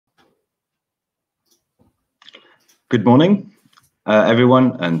Good morning,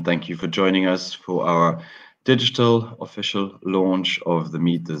 everyone, and thank you for joining us for our digital official launch of the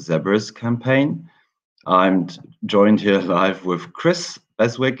Meet the Zebras campaign. I'm joined here live with Chris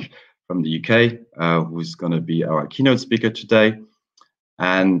Beswick from the UK, who's going to be our keynote speaker today.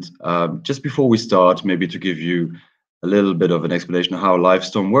 And just before we start, maybe to give you a little bit of an explanation of how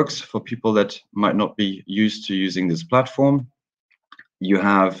Livestorm works for people that might not be used to using this platform. You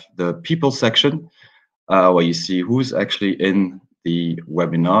have the people section, where you see who's actually in the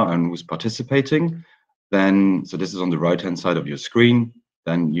webinar and who's participating. Then, so this is on the right-hand side of your screen.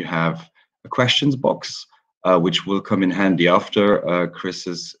 Then you have a questions box, which will come in handy after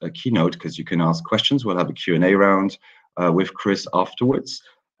Chris's keynote, because you can ask questions. We'll have a Q&A round with Chris afterwards.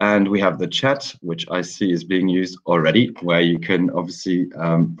 And we have the chat, which I see is being used already, where you can obviously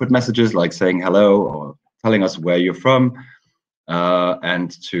put messages like saying hello or telling us where you're from,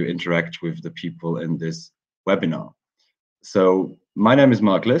 and to interact with the people in this webinar. So my name is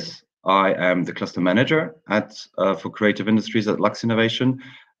Mark Liss. I am the cluster manager for creative industries at Lux Innovation,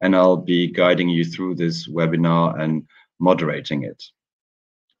 and I'll be guiding you through this webinar and moderating it.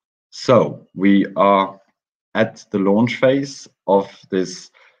 So we are at the launch phase of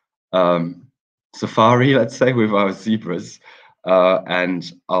this safari, let's say, with our zebras, and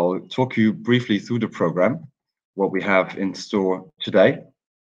I'll talk you briefly through the program, what we have in store today.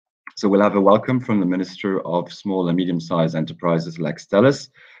 So we'll have a welcome from the Minister of Small and Medium-Sized Enterprises, Lex Dallas,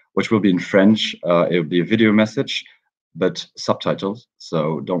 which will be in French. It'll be a video message, but subtitles.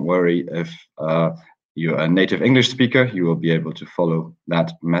 So don't worry if you're a native English speaker, you will be able to follow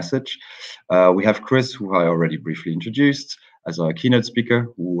that message. We have Chris, who I already briefly introduced, as our keynote speaker,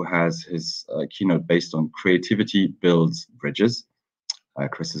 who has his keynote based on creativity builds bridges.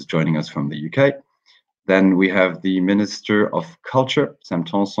 Chris is joining us from the UK. Then we have the Minister of Culture, Sam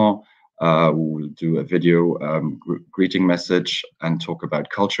Tanson, who will do a video greeting message and talk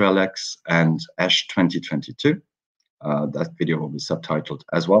about CultureLX and ASH 2022. That video will be subtitled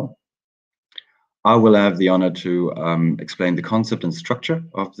as well. I will have the honor to explain the concept and structure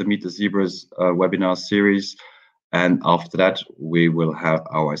of the Meet the Zebras webinar series. And after that, we will have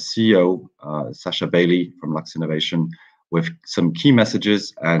our CEO, Sasha Bailey from Lux Innovation, with some key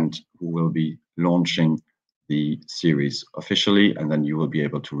messages, and who will be launching the series officially, and then you will be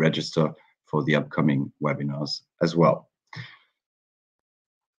able to register for the upcoming webinars as well.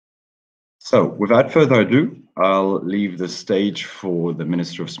 So without further ado, I'll leave the stage for the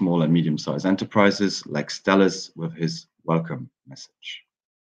Minister of Small and Medium-Sized Enterprises, Lex Dallas, with his welcome message.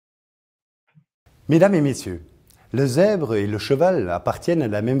 Mesdames et messieurs, le zèbre et le cheval appartiennent à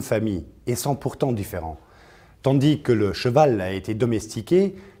la même famille et sont pourtant différents. Tandis que le cheval a été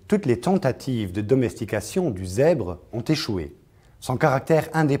domestiqué, toutes les tentatives de domestication du zèbre ont échoué. Son caractère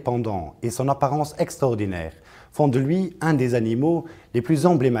indépendant et son apparence extraordinaire font de lui un des animaux les plus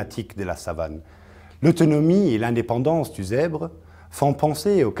emblématiques de la savane. L'autonomie et l'indépendance du zèbre font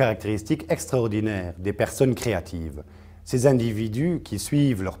penser aux caractéristiques extraordinaires des personnes créatives. Ces individus qui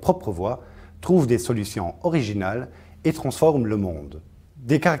suivent leur propre voie trouvent des solutions originales et transforment le monde.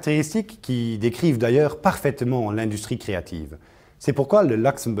 Des caractéristiques qui décrivent d'ailleurs parfaitement l'industrie créative. C'est pourquoi le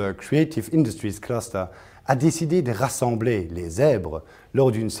Luxembourg Creative Industries Cluster a décidé de rassembler les zèbres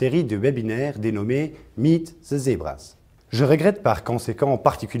lors d'une série de webinaires dénommés Meet the Zebras. Je regrette par conséquent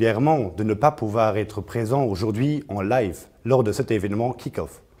particulièrement de ne pas pouvoir être présent aujourd'hui en live lors de cet événement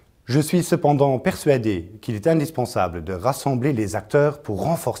kick-off. Je suis cependant persuadé qu'il est indispensable de rassembler les acteurs pour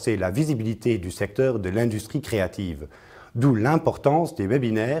renforcer la visibilité du secteur de l'industrie créative, d'où l'importance des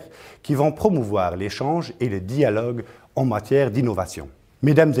webinaires qui vont promouvoir l'échange et le dialogue en matière d'innovation.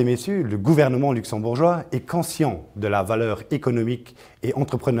 Mesdames et messieurs, le gouvernement luxembourgeois est conscient de la valeur économique et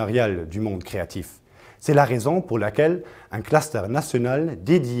entrepreneuriale du monde créatif. C'est la raison pour laquelle un cluster national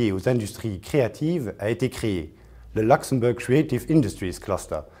dédié aux industries créatives a été créé. Le Luxembourg Creative Industries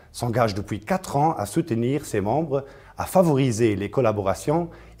Cluster s'engage depuis 4 ans à soutenir ses membres, à favoriser les collaborations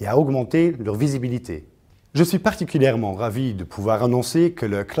et à augmenter leur visibilité. Je suis particulièrement ravi de pouvoir annoncer que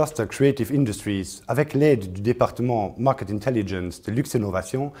le Cluster Creative Industries, avec l'aide du département Market Intelligence de Lux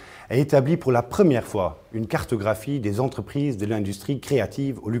Innovation, a établi pour la première fois une cartographie des entreprises de l'industrie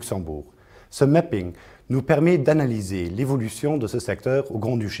créative au Luxembourg. Ce mapping nous permet d'analyser l'évolution de ce secteur au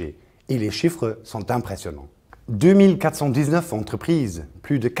Grand-Duché, et les chiffres sont impressionnants. 2419 entreprises,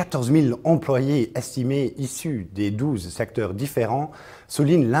 plus de 14 000 employés estimés issus des 12 secteurs différents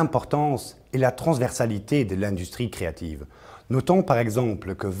soulignent l'importance et la transversalité de l'industrie créative. Notons par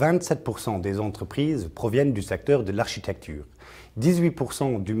exemple que 27% des entreprises proviennent du secteur de l'architecture,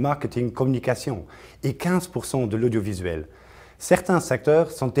 18% du marketing communication et 15% de l'audiovisuel. Certains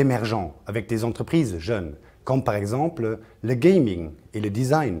secteurs sont émergents avec des entreprises jeunes, comme par exemple le gaming et le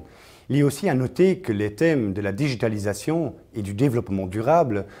design. Il est aussi à noter que les thèmes de la digitalisation et du développement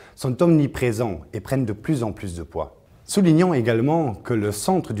durable sont omniprésents et prennent de plus en plus de poids. Soulignons également que le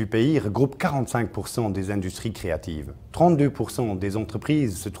centre du pays regroupe 45% des industries créatives. 32% des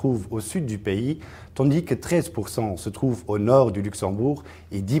entreprises se trouvent au sud du pays, tandis que 13% se trouvent au nord du Luxembourg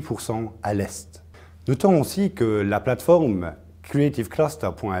et 10% à l'est. Notons aussi que la plateforme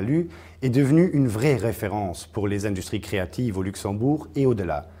creativecluster.lu est devenue une vraie référence pour les industries créatives au Luxembourg et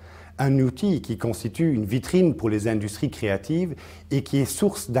au-delà. Un outil qui constitue une vitrine pour les industries créatives et qui est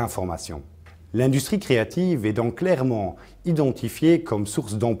source d'informations. L'industrie créative est donc clairement identifiée comme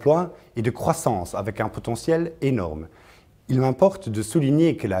source d'emploi et de croissance avec un potentiel énorme. Il m'importe de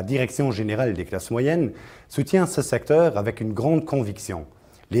souligner que la Direction générale des classes moyennes soutient ce secteur avec une grande conviction.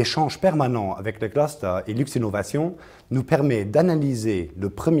 L'échange permanent avec le cluster et Lux Innovation nous permet d'analyser le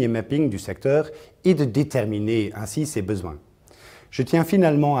premier mapping du secteur et de déterminer ainsi ses besoins. Je tiens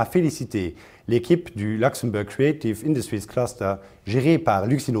finalement à féliciter l'équipe du Luxembourg Creative Industries Cluster gérée par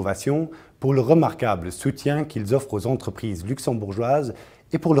Lux Innovation pour le remarquable soutien qu'ils offrent aux entreprises luxembourgeoises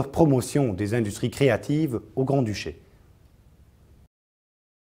et pour leur promotion des industries créatives au Grand-Duché.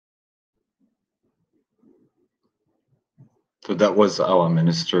 So that was our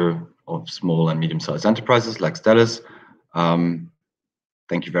Minister of Small and Medium-Sized Enterprises, Lex Dallas.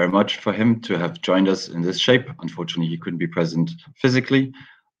 Thank you very much for him to have joined us in this shape. Unfortunately, he couldn't be present physically.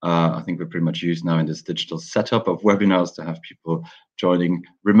 I think we're pretty much used now in this digital setup of webinars to have people joining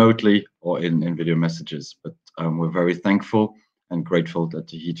remotely or in video messages. But we're very thankful and grateful that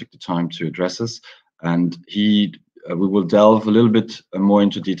he took the time to address us. And we will delve a little bit more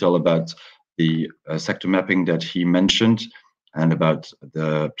into detail about the sector mapping that he mentioned and about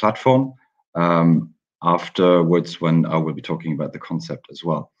the platform afterwards, when I will be talking about the concept as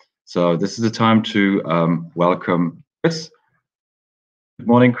well. So this is the time to welcome Chris. Good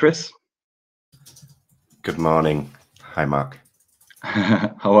morning, Chris. Good morning. Hi, Mark.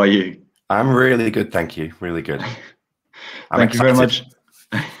 How are you? I'm really good, thank you. Really good. Thank you very much.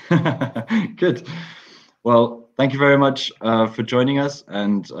 Good. Well, thank you very much for joining us.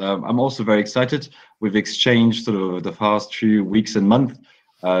 And I'm also very excited. We've exchanged sort of the past few weeks and months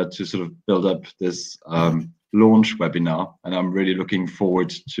to sort of build up this launch webinar. And I'm really looking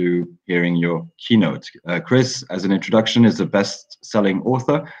forward to hearing your keynote. Chris, as an introduction, is a best-selling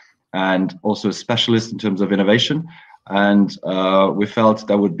author and also a specialist in terms of innovation. And we felt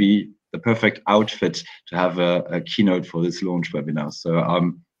that would be the perfect outfit to have a keynote for this launch webinar.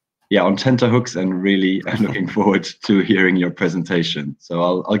 So yeah, on tenterhooks and really looking forward to hearing your presentation. So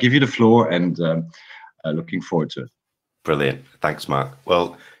I'll give you the floor and looking forward to it. Brilliant. Thanks, Mark.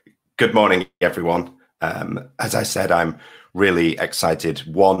 Well, good morning, everyone. As I said, I'm really excited,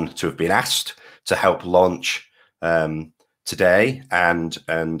 one, to have been asked to help launch today, and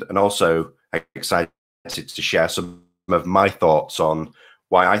also excited to share some of my thoughts on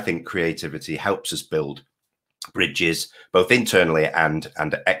why I think creativity helps us build bridges both internally and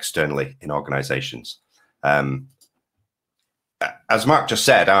externally in organizations. As Mark just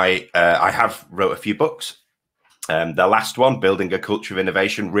said, I have wrote a few books. The last one, Building a Culture of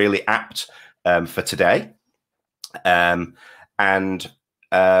Innovation, really apt for today. I'm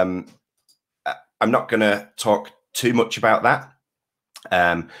not going to talk too much about that.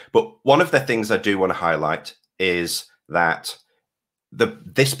 But one of the things I do want to highlight is that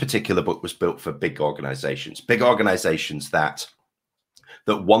this particular book was built for big organizations that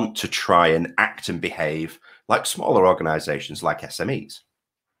want to try and act and behave like smaller organizations, like SMEs.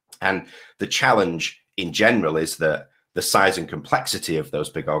 And the challenge in general is that the size and complexity of those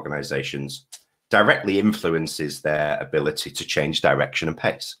big organizations directly influences their ability to change direction and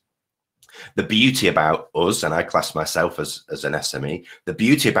pace. The beauty about us, and I class myself as an SME, the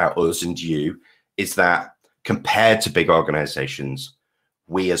beauty about us and you is that compared to big organizations,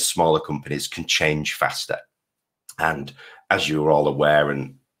 we as smaller companies can change faster. And as you're all aware,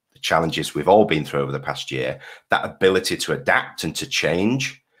 and the challenges we've all been through over the past year, that ability to adapt and to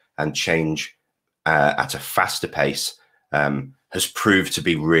change at a faster pace has proved to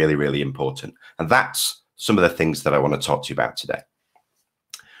be really, really important. And that's some of the things that I want to talk to you about today.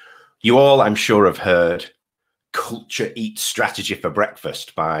 You all, I'm sure, have heard Culture Eats Strategy for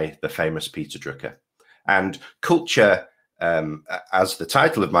Breakfast by the famous Peter Drucker. And culture, as the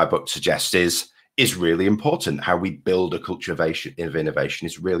title of my book suggests, is really important. How we build a culture of innovation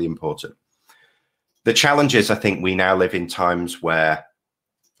is really important. The challenge is, I think we now live in times where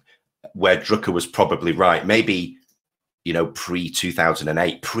Drucker was probably right. Maybe, you know,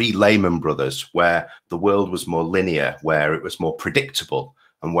 pre-2008, pre-Lehman Brothers, where the world was more linear, where it was more predictable,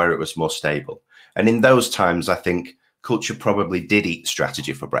 and where it was more stable. And in those times, I think culture probably did eat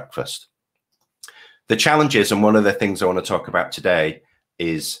strategy for breakfast. The challenges, and one of the things I want to talk about today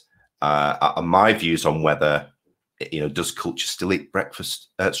is my views on whether, does culture still eat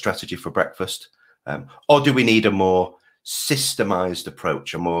strategy for breakfast? Or do we need a more systemized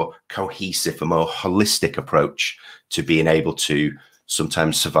approach, a more cohesive, a more holistic approach to being able to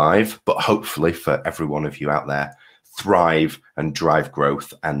sometimes survive, but hopefully for every one of you out there, thrive and drive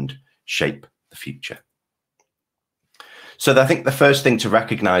growth and shape the future? So I think the first thing to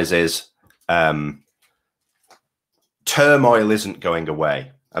recognize is turmoil isn't going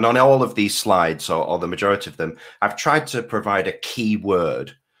away. And on all of these slides, or the majority of them, I've tried to provide a key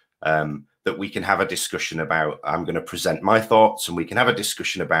word that we can have a discussion about. I'm going to present my thoughts and we can have a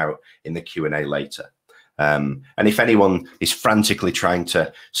discussion about in the Q&A later. And if anyone is frantically trying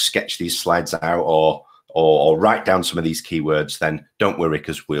to sketch these slides out or write down some of these keywords, then don't worry,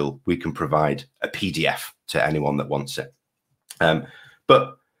 because we can provide a PDF to anyone that wants it.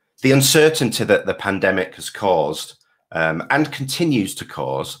 But the uncertainty that the pandemic has caused and continues to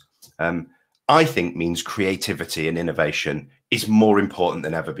cause, I think means creativity and innovation is more important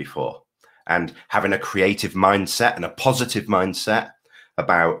than ever before. And having a creative mindset and a positive mindset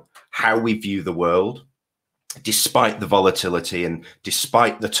about how we view the world, despite the volatility and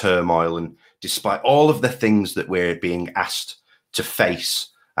despite the turmoil and despite all of the things that we're being asked to face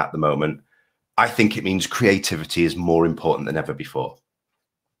at the moment, I think it means creativity is more important than ever before.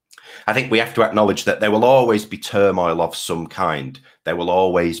 I think we have to acknowledge that there will always be turmoil of some kind. There will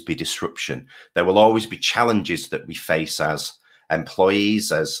always be disruption. There will always be challenges that we face as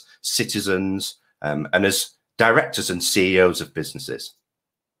employees, as citizens, and as directors and CEOs of businesses.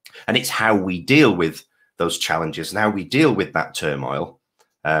 And it's how we deal with those challenges and how we deal with that turmoil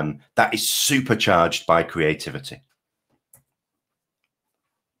that is supercharged by creativity.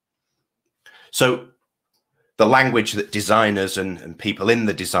 So the language that designers and people in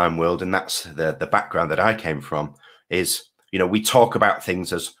the design world, and that's the background that I came from, is, we talk about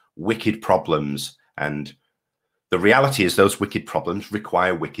things as wicked problems, and the reality is those wicked problems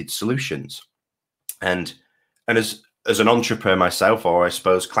require wicked solutions. And as an entrepreneur myself, or I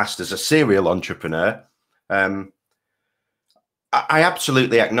suppose classed as a serial entrepreneur, I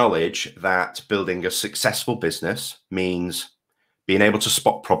absolutely acknowledge that building a successful business means being able to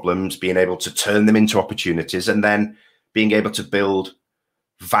spot problems, being able to turn them into opportunities, and then being able to build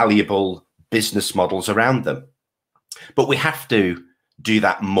valuable business models around them. But we have to do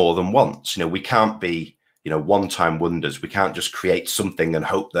that more than once. We can't be, one-time wonders. We can't just create something and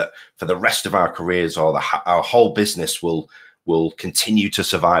hope that for the rest of our careers or our whole business will continue to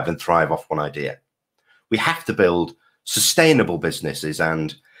survive and thrive off one idea. We have to build sustainable businesses,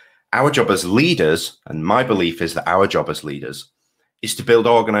 and our job as leaders, and my belief is that our job as leaders, is to build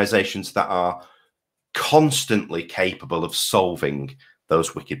organizations that are constantly capable of solving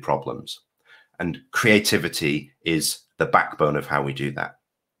those wicked problems. And creativity is the backbone of how we do that.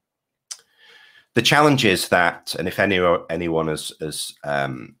 The challenge is that, and if anyone has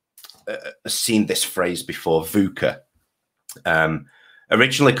seen this phrase before, VUCA,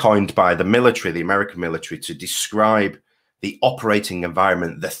 originally coined by the military, the American military, to describe the operating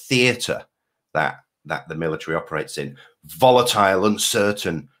environment, the theater that the military operates in: volatile,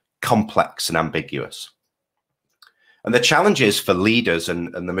 uncertain, complex, and ambiguous. And the challenge is for leaders,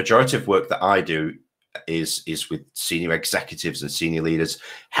 and the majority of work that I do is with senior executives and senior leaders,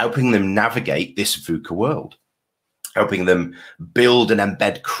 helping them navigate this VUCA world, helping them build and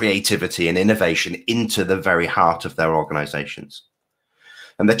embed creativity and innovation into the very heart of their organizations.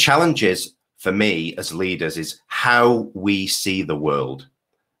 And the challenge is, for me as leaders, is how we see the world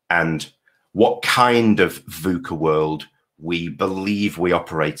and what kind of VUCA world we believe we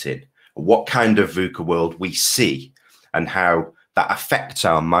operate in, what kind of VUCA world we see, and how that affects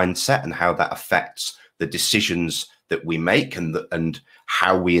our mindset and how that affects the decisions that we make and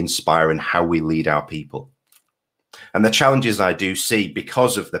how we inspire and how we lead our people. And the challenges I do see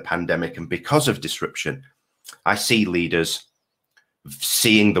because of the pandemic and because of disruption, I see leaders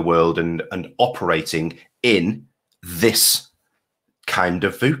seeing the world and operating in this kind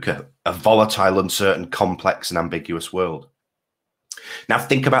of VUCA, a volatile, uncertain, complex, and ambiguous world. Now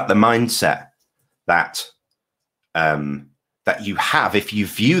think about the mindset that you have if you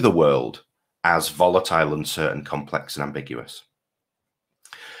view the world as volatile, uncertain, complex, and ambiguous.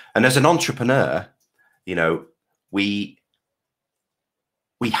 And as an entrepreneur, we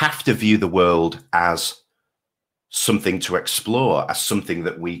have to view the world as something to explore, as something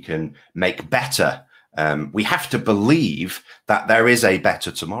that we can make better. We have to believe that there is a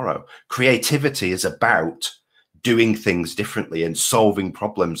better tomorrow. Creativity is about doing things differently and solving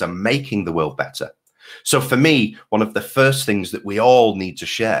problems and making the world better. So for me, one of the first things that we all need to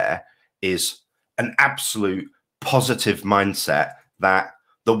share is an absolute positive mindset that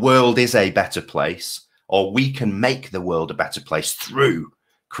the world is a better place, or we can make the world a better place through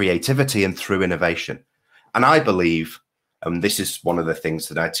creativity and through innovation. And I believe, and this is one of the things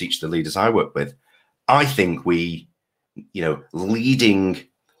that I teach the leaders I work with, I think we, leading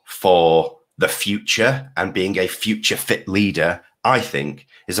for the future and being a future fit leader, I think,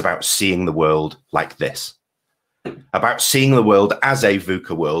 is about seeing the world like this, about seeing the world as a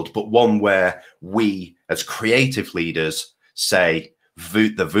VUCA world, but one where we as creative leaders say the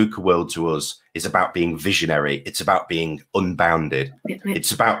VUCA world to us is about being visionary. It's about being unbounded.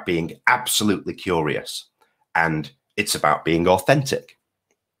 It's about being absolutely curious, and it's about being authentic.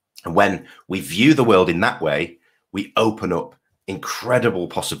 And when we view the world in that way, we open up incredible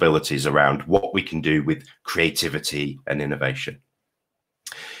possibilities around what we can do with creativity and innovation.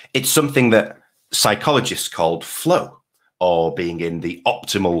 It's something that psychologists called flow, or being in the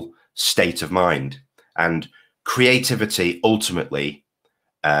optimal state of mind. And creativity ultimately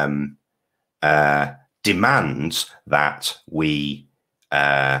demands that we're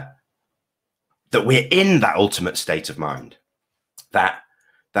in that ultimate state of mind, that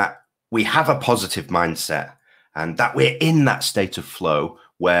we have a positive mindset, and that we're in that state of flow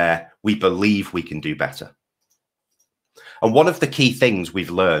where we believe we can do better. And one of the key things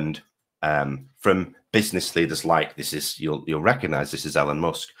we've learned from business leaders like this is, you'll recognize this is Elon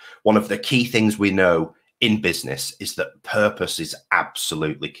Musk. One of the key things we know in business is that purpose is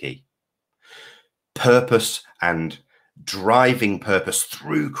absolutely key. Purpose and driving purpose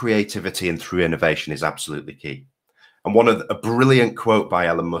through creativity and through innovation is absolutely key. And a brilliant quote by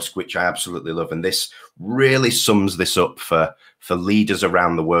Elon Musk, which I absolutely love, and this really sums this up for leaders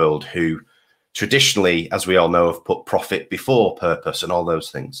around the world who traditionally, as we all know, have put profit before purpose and all those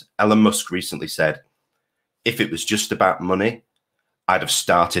things. Elon Musk recently said, if it was just about money, I'd have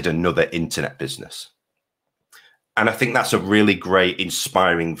started another internet business. And I think that's a really great,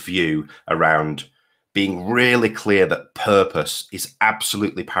 inspiring view around being really clear that purpose is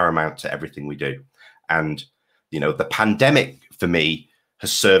absolutely paramount to everything we do. And the pandemic for me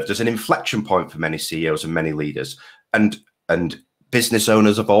has served as an inflection point for many CEOs and many leaders and business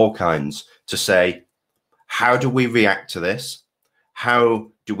owners of all kinds to say, how do we react to this?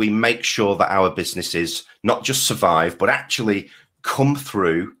 How do we make sure that our businesses not just survive, but actually come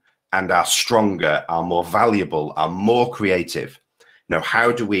through and are stronger, are more valuable, are more creative?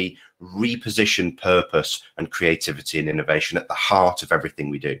 How do we reposition purpose and creativity and innovation at the heart of everything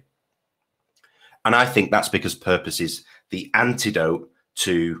we do? And I think that's because purpose is the antidote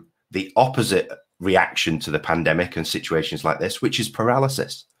to the opposite reaction to the pandemic and situations like this, which is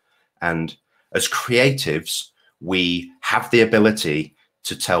paralysis. And as creatives, we have the ability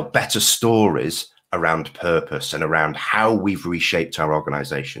to tell better stories around purpose and around how we've reshaped our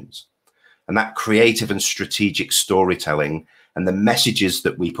organizations. And that creative and strategic storytelling and the messages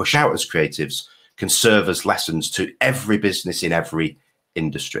that we push out as creatives can serve as lessons to every business in every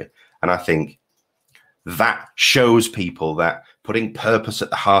industry. And I think that shows people that putting purpose at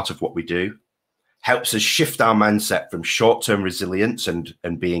the heart of what we do helps us shift our mindset from short-term resilience and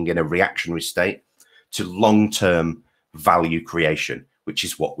being in a reactionary state to long-term value creation, which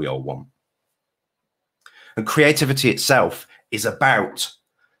is what we all want. And creativity itself is about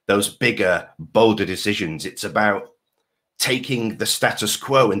those bigger, bolder decisions. It's about taking the status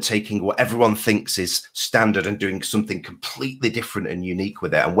quo and taking what everyone thinks is standard and doing something completely different and unique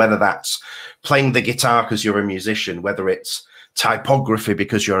with it. And whether that's playing the guitar because you're a musician, whether it's typography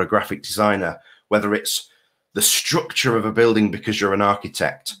because you're a graphic designer, whether it's the structure of a building because you're an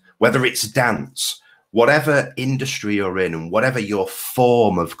architect, whether it's dance, whatever industry you're in and whatever your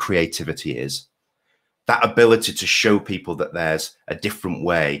form of creativity is, that ability to show people that there's a different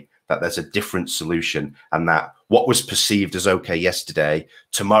way, that there's a different solution, and that what was perceived as okay yesterday,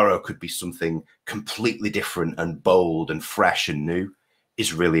 tomorrow could be something completely different and bold and fresh and new,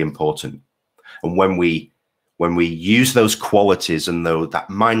 is really important. And when we use those qualities and that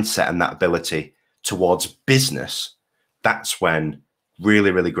mindset and that ability towards business, that's when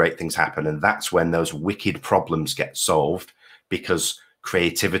really, really great things happen. And that's when those wicked problems get solved, because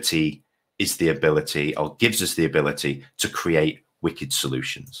creativity is the ability, or gives us the ability, to create wicked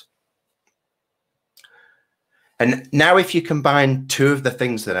solutions. And now if you combine two of the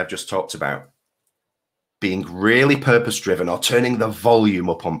things that I've just talked about, being really purpose-driven, or turning the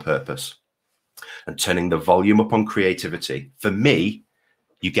volume up on purpose and turning the volume up on creativity, for me,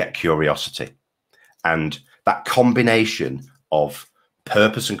 you get curiosity. And that combination of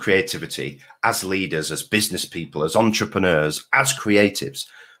purpose and creativity as leaders, as business people, as entrepreneurs, as creatives,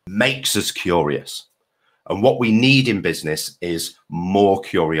 makes us curious. And what we need in business is more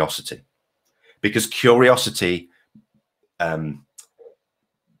curiosity, because curiosity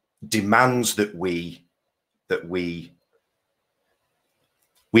demands that we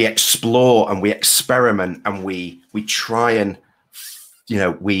explore and we experiment and we try and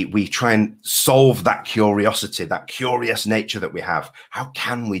we try and solve that curiosity, that curious nature that we have. How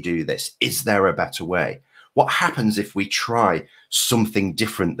can we do this? Is there a better way? What happens if we try something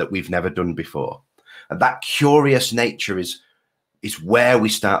different that we've never done before? And that curious nature is where we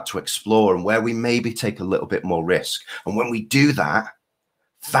start to explore and where we maybe take a little bit more risk. And when we do that,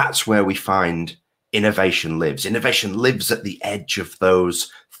 that's where we find innovation lives. Innovation lives at the edge of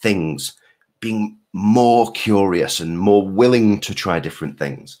those things, being more curious and more willing to try different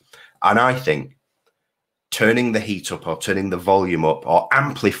things. And I think turning the heat up or turning the volume up or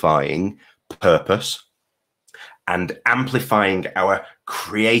amplifying purpose and amplifying our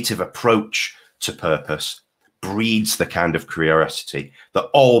creative approach to purpose breeds the kind of curiosity that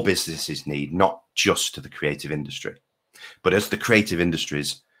all businesses need, not just the creative industry. But as the creative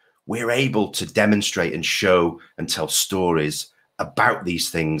industries, we're able to demonstrate and show and tell stories about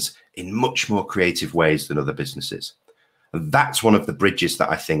these things in much more creative ways than other businesses. And that's one of the bridges that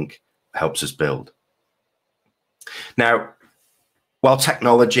I think helps us build. Now, while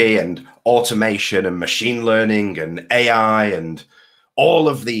technology and automation and machine learning and AI and all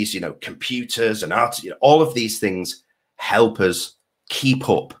of these, computers and art, all of these things help us keep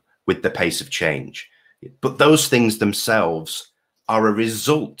up with the pace of change. But those things themselves are a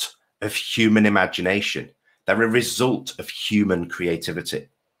result of human imagination. They're a result of human creativity.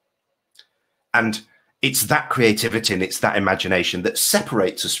 And it's that creativity and it's that imagination that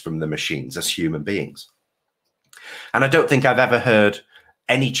separates us from the machines as human beings. And I don't think I've ever heard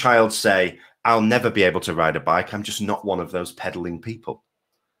any child say, I'll never be able to ride a bike. I'm just not one of those pedaling people.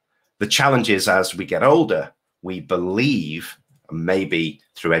 The challenge is, as we get older, we believe, maybe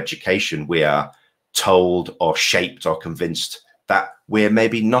through education, we are told or shaped or convinced that we're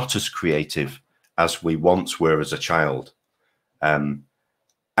maybe not as creative as we once were as a child. And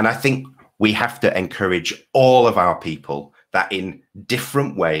I think we have to encourage all of our people that in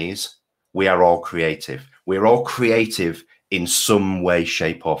different ways, we are all creative. We're all creative in some way,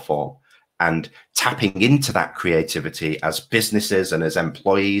 shape or form. And tapping into that creativity as businesses and as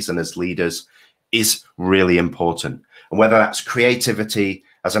employees and as leaders is really important. And whether that's creativity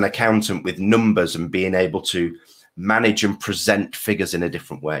as an accountant with numbers and being able to manage and present figures in a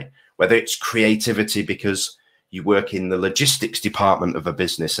different way, whether it's creativity because you work in the logistics department of a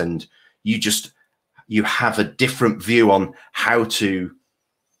business and you have a different view on how to,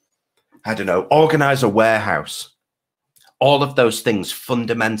 organize a warehouse. All of those things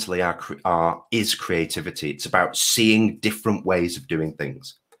fundamentally is creativity. It's about seeing different ways of doing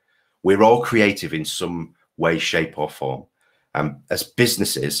things. We're all creative in some way, shape or form. As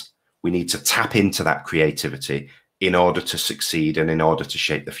businesses, we need to tap into that creativity in order to succeed and in order to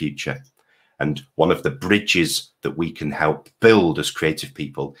shape the future. And one of the bridges that we can help build as creative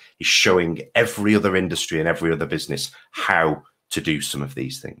people is showing every other industry and every other business how to do some of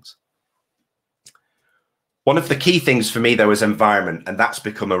these things. One of the key things for me, though, is environment, and that's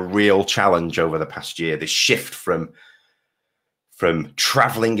become a real challenge over the past year. This shift from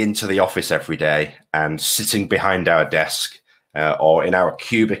traveling into the office every day and sitting behind our desk or in our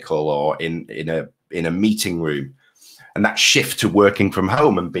cubicle or in a meeting room, and that shift to working from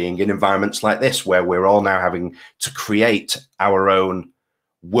home and being in environments like this, where we're all now having to create our own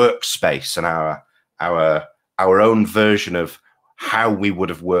workspace and our own version of how we would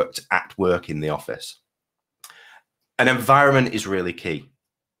have worked at work in the office. An environment is really key.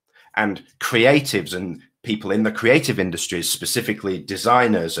 And creatives and people in the creative industries, specifically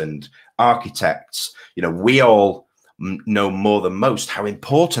designers and architects, we all know more than most how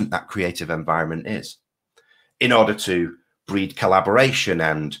important that creative environment is in order to breed collaboration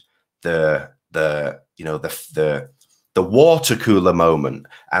and the water cooler moment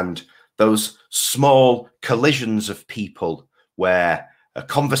and those small collisions of people where a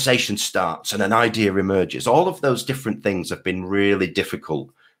conversation starts and an idea emerges. All of those different things have been really difficult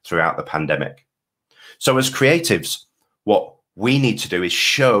throughout the pandemic. So as creatives, what we need to do is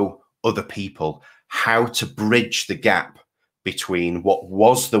show other people how to bridge the gap between what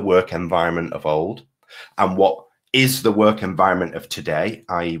was the work environment of old and what is the work environment of today,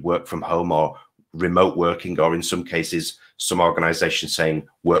 i.e. work from home or remote working, or in some cases, some organizations saying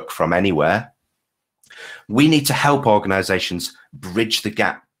work from anywhere. We need to help organizations bridge the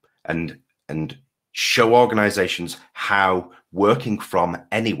gap and show organizations how working from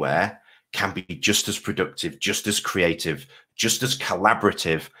anywhere can be just as productive, just as creative, just as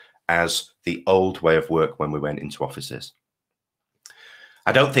collaborative as the old way of work when we went into offices.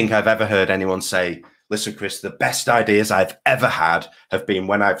 I don't think I've ever heard anyone say, listen, Chris, the best ideas I've ever had have been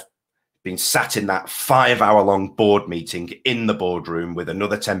when I've been sat in that 5-hour-long board meeting in the boardroom with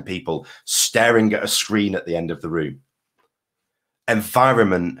another 10 people staring at a screen at the end of the room.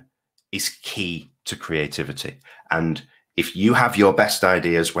 Environment is key to creativity. And if you have your best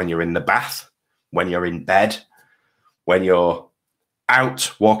ideas when you're in the bath, when you're in bed, when you're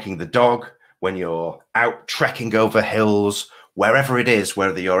out walking the dog, when you're out trekking over hills, wherever it is,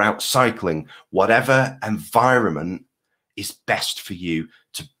 whether you're out cycling, whatever environment is best for you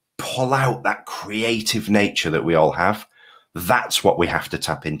to pull out that creative nature that we all have, that's what we have to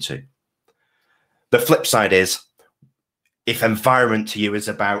tap into. The flip side is, if environment to you is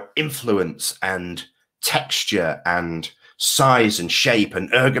about influence and texture and size and shape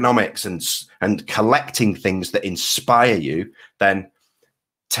and ergonomics and collecting things that inspire you, then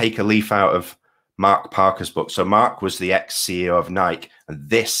take a leaf out of Mark Parker's book. So Mark was the ex-CEO of Nike, and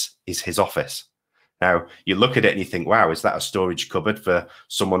this is his office. Now, you look at it and you think, wow, is that a storage cupboard for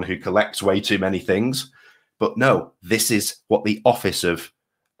someone who collects way too many things? But no, this is what the office of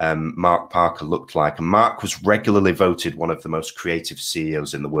Mark Parker looked like. And Mark was regularly voted one of the most creative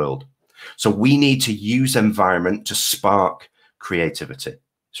CEOs in the world. So we need to use environment to spark creativity.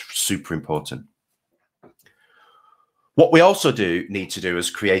 It's super important. What we also need to do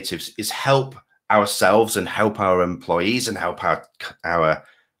as creatives is help ourselves and help our employees and help our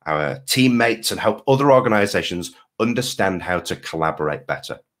teammates and help other organizations understand how to collaborate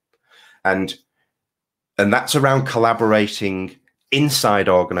better. And that's around collaborating inside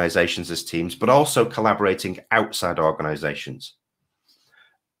organizations as teams, but also collaborating outside organizations.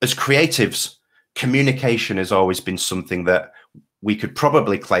 As creatives, communication has always been something that we could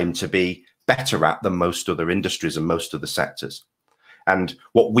probably claim to be better at than most other industries and most other sectors. And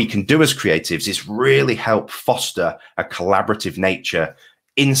what we can do as creatives is really help foster a collaborative nature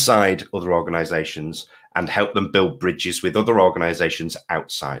inside other organizations and help them build bridges with other organizations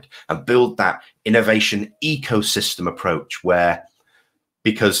outside and build that innovation ecosystem approach where,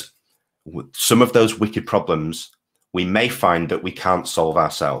 because some of those wicked problems, we may find that we can't solve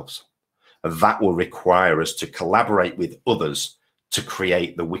ourselves. And that will require us to collaborate with others to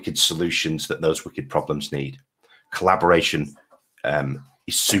create the wicked solutions that those wicked problems need. Collaboration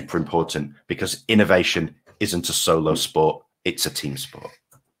is super important because innovation isn't a solo sport, it's a team sport.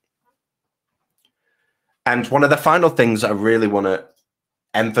 And one of the final things I really want to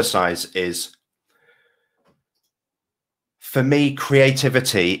emphasize is, for me,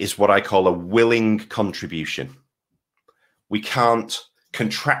 creativity is what I call a willing contribution. We can't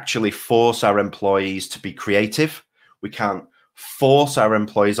contractually force our employees to be creative. We can't force our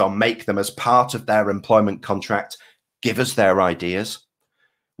employees or make them, as part of their employment contract, give us their ideas.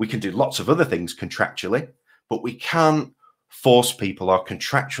 We can do lots of other things contractually, but we can't force people or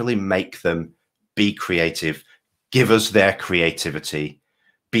contractually make them be creative, give us their creativity,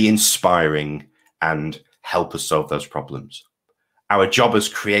 be inspiring, and help us solve those problems. Our job as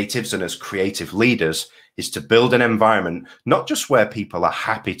creatives and as creative leaders is to build an environment, not just where people are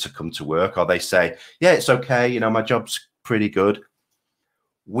happy to come to work or they say, yeah, it's okay, you know, my job's pretty good.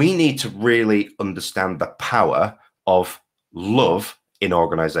 We need to really understand the power of love in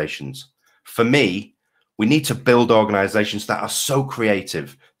organizations. For me, we need to build organizations that are so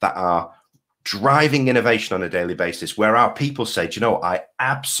creative, that are driving innovation on a daily basis, where our people say, do you know, I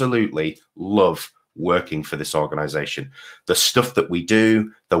absolutely love working for this organization. The stuff that we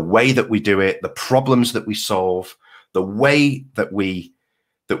do, the way that we do it, the problems that we solve, the way that we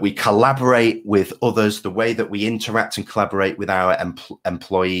collaborate with others, the way that we interact and collaborate with our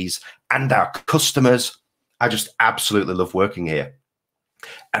employees and our customers. I just absolutely love working here.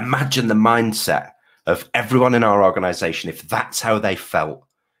 Imagine the mindset of everyone in our organization if that's how they felt,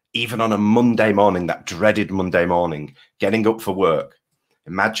 even on a Monday morning, that dreaded Monday morning, getting up for work.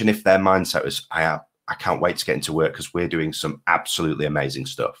 Imagine if their mindset was, I can't wait to get into work because we're doing some absolutely amazing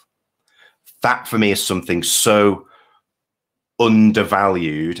stuff. That for me is something so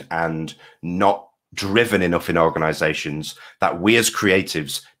undervalued and not driven enough in organizations that we as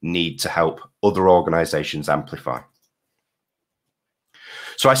creatives need to help other organizations amplify.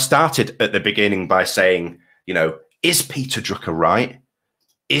 So I started at the beginning by saying, you know, is Peter Drucker right?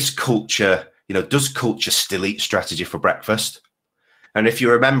 Is culture, you know, does culture still eat strategy for breakfast? And if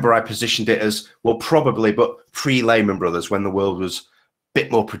you remember, I positioned it as, well, probably, but pre-Lehman Brothers, when the world was a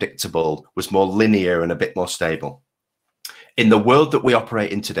bit more predictable, was more linear and a bit more stable. In the world that we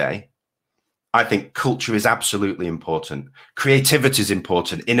operate in today, I think culture is absolutely important. Creativity is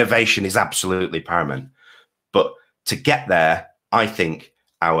important. Innovation is absolutely paramount. But to get there, I think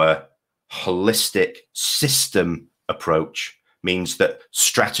our holistic system approach means that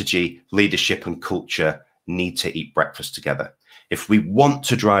strategy, leadership, and culture need to eat breakfast together. If we want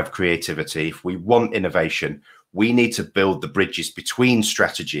to drive creativity, if we want innovation, we need to build the bridges between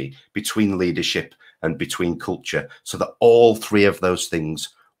strategy, between leadership, and between culture, so that all three of those things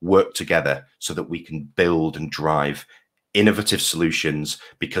work together, so that we can build and drive innovative solutions,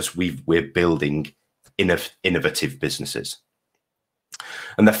 because we're building innovative businesses.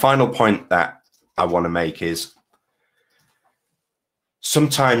 And the final point that I want to make is,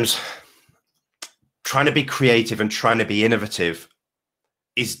 sometimes trying to be creative and trying to be innovative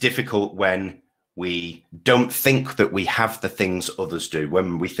is difficult when we don't think that we have the things others do.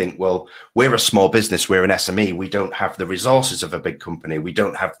 When we think, well, we're a small business, we're an SME, we don't have the resources of a big company, we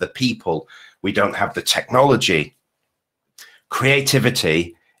don't have the people, we don't have the technology.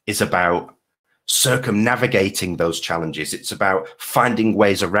 Creativity is about circumnavigating those challenges. It's about finding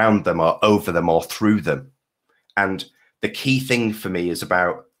ways around them or over them or through them. And the key thing for me is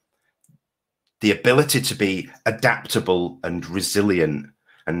about the ability to be adaptable and resilient.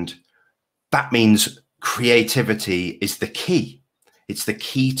 And that means creativity is the key. It's the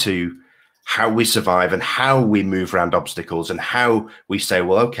key to how we survive and how we move around obstacles, and how we say,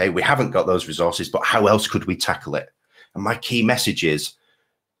 well, okay, we haven't got those resources, but how else could we tackle it? And my key message is,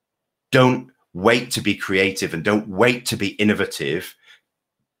 don't wait to be creative and don't wait to be innovative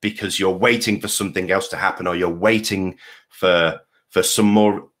because you're waiting for something else to happen, or you're waiting for some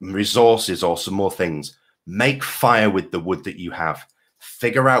more resources or some more things. Make fire with the wood that you have.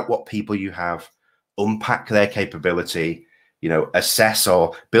 Figure out what people you have, unpack their capability, assess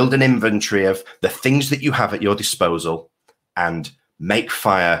or build an inventory of the things that you have at your disposal, and make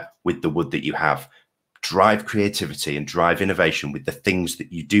fire with the wood that you have. Drive creativity and drive innovation with the things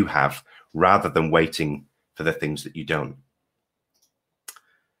that you do have, rather than waiting for the things that you don't.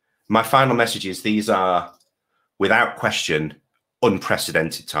 My final message is, these are, without question,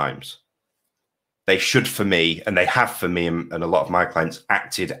 unprecedented times. They should, for me, and they have for me and a lot of my clients,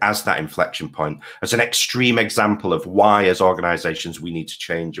 acted as that inflection point, as an extreme example of why, as organizations, we need to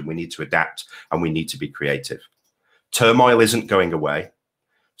change and we need to adapt and we need to be creative. Turmoil isn't going away.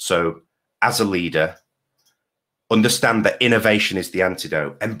 So as a leader, understand that innovation is the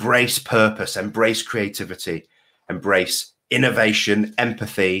antidote. Embrace purpose, embrace creativity, embrace innovation,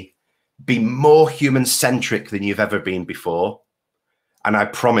 empathy, be more human-centric than you've ever been before. And I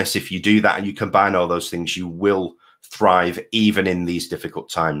promise, if you do that and you combine all those things, you will thrive even in these difficult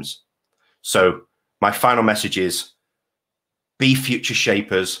times. So my final message is, be future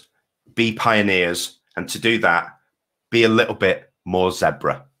shapers, be pioneers, and to do that, be a little bit more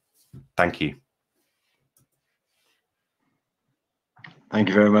zebra. Thank you. Thank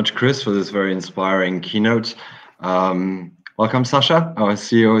you very much, Chris, for this very inspiring keynote. Welcome, Sasha. Our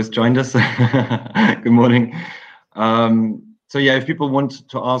CEO has joined us. Good morning. So yeah, if people want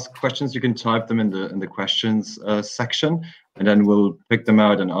to ask questions, you can type them in the questions section, and then we'll pick them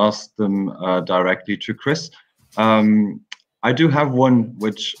out and ask them directly to Chris. I do have one,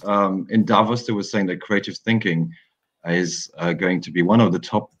 which in Davos they were saying that creative thinking is going to be one of the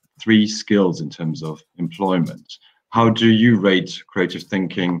top 3 skills in terms of employment. How do you rate creative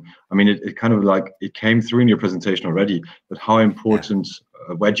thinking? I mean, it kind of like, it came through in your presentation already, but how important,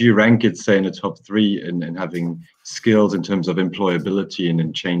 where do you rank it, say, in the top 3 in having skills in terms of employability and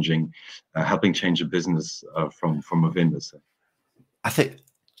in changing, helping change a business from within, let's say? I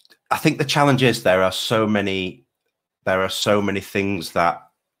think the challenge is there are so many things that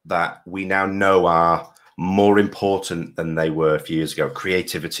we now know are more important than they were a few years ago.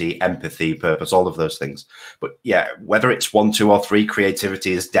 Creativity, empathy, purpose, all of those things. But yeah, whether it's 1, 2, or 3,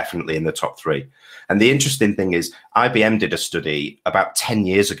 creativity is definitely in the top 3. And the interesting thing is, IBM did a study about 10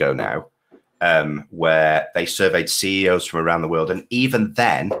 years ago now, where they surveyed CEOs from around the world. And even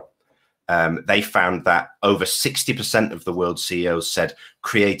then, they found that over 60% of the world's CEOs said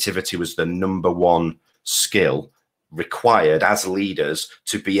creativity was the #1 skill required as leaders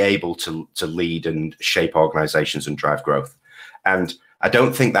to be able to lead and shape organizations and drive growth. And I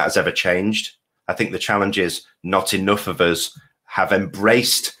don't think that has ever changed. I think the challenge is not enough of us have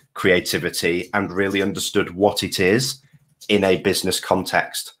embraced creativity and really understood what it is in a business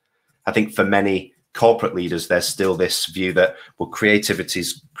context. I think for many corporate leaders, there's still this view that, well, creativity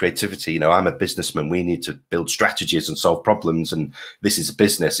is creativity. I'm a businessman. We need to build strategies and solve problems. And this is a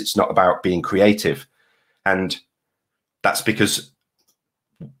business. It's not about being creative. And that's because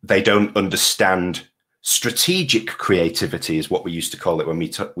they don't understand strategic creativity is what we used to call it when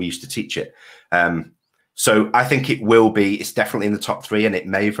we used to teach it. So I think it's definitely in the top 3, and it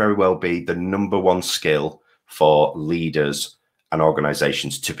may very well be the #1 skill for leaders and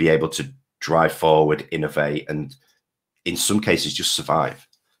organizations to be able to drive forward, innovate, and in some cases just survive.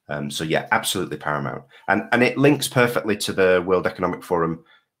 So yeah, absolutely paramount. And it links perfectly to the World Economic Forum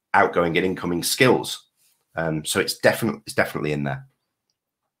outgoing and incoming skills. So it's definitely in there.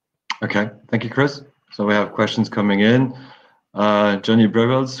 Okay, thank you, Chris. So we have questions coming in. Johnny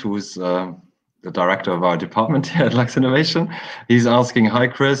Brevels, who's the director of our department here at Lux Innovation, he's asking, hi,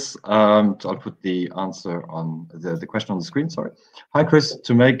 Chris. I'll put the answer on the question on the screen, sorry. Hi, Chris,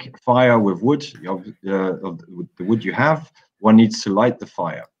 to make fire with wood, the wood you have, one needs to light the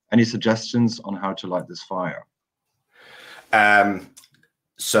fire. Any suggestions on how to light this fire?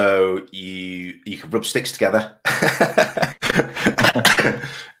 So you can rub sticks together.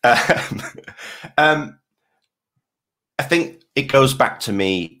 I think it goes back to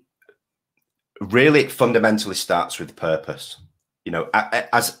me. Really, it fundamentally starts with purpose. You know,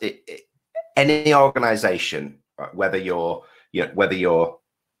 any organization, whether you're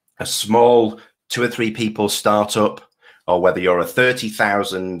a small 2 or 3 people startup, or whether you're a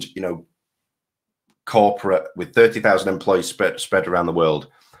 30,000, corporate with 30,000 employees spread around the world,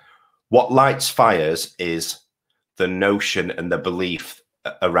 what lights fires is the notion and the belief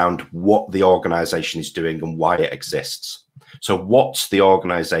around what the organization is doing and why it exists. So what's the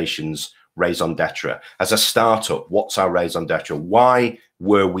organization's raison d'etre? As a startup, what's our raison d'etre? Why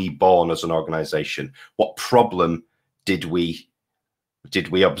were we born as an organization? What problem did we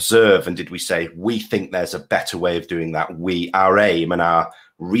observe, and did we say, we think there's a better way of doing that? Our aim and our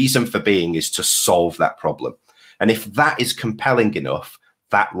reason for being is to solve that problem. And if that is compelling enough,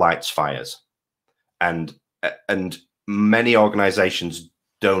 that lights fires. And many organizations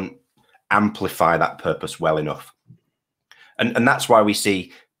don't amplify that purpose well enough. And that's why we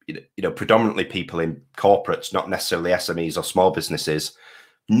see, predominantly people in corporates, not necessarily SMEs or small businesses,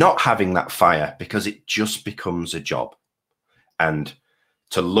 not having that fire, because it just becomes a job. And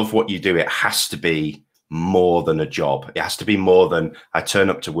to love what you do, it has to be more than a job. It has to be more than I turn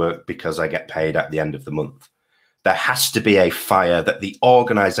up to work because I get paid at the end of the month. There has to be a fire that the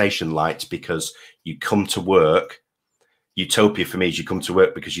organization lights, because you come to work. Utopia for me is you come to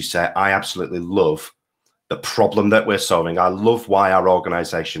work because you say, I absolutely love the problem that we're solving. I love why our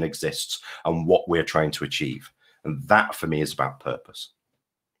organization exists and what we're trying to achieve. And that for me is about purpose.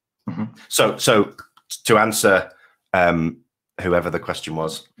 Mm-hmm. So to answer whoever the question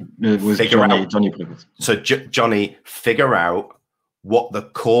was, it was Johnny. So Johnny, figure out what the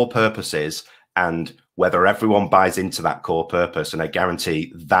core purpose is and whether everyone buys into that core purpose, and I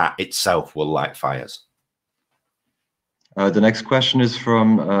guarantee that itself will light fires. The next question is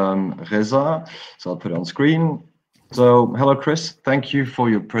from Reza, so I'll put it on screen. So, hello, Chris. Thank you for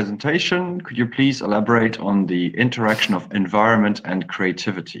your presentation. Could you please elaborate on the interaction of environment and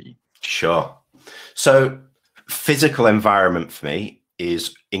creativity? Sure. So, physical environment for me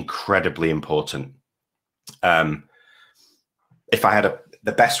is incredibly important. If I had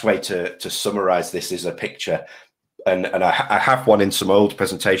the best way to summarize this is a picture, and I have one in some old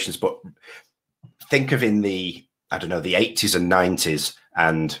presentations, but think of in the 80s and 90s,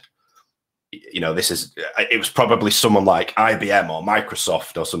 and it was probably someone like IBM or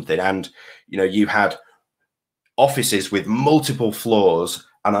Microsoft or something, and you had offices with multiple floors,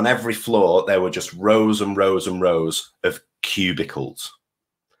 and on every floor there were just rows and rows and rows of cubicles,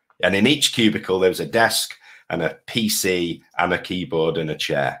 and in each cubicle there was a desk and a PC and a keyboard and a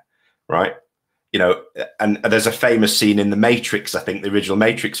chair, right? And there's a famous scene in The Matrix, I think the original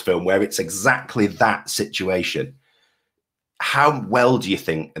Matrix film, where it's exactly that situation. How well do you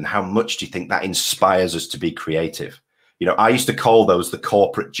think, and how much do you think that inspires us to be creative? I used to call those the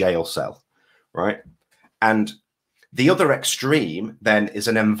corporate jail cell, right? And the other extreme then is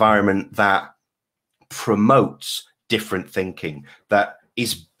an environment that promotes different thinking, that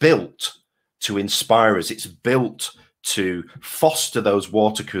is built to inspire us. It's built to foster those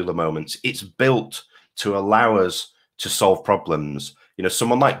water cooler moments. It's built to allow us to solve problems.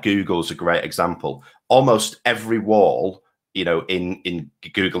 Someone like Google is a great example. Almost every wall, in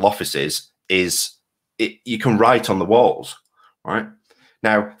Google offices you can write on the walls, right?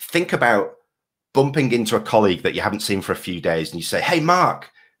 Now, think about bumping into a colleague that you haven't seen for a few days, and you say, hey, Mark,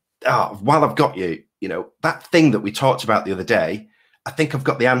 while I've got you, that thing that we talked about the other day, I think I've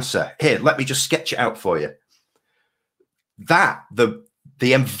got the answer. Here, let me just sketch it out for you. That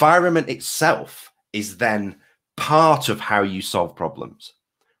the environment itself is then part of how you solve problems,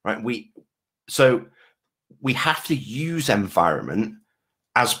 right? We have to use environment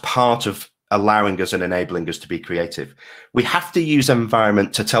as part of allowing us and enabling us to be creative. We have to use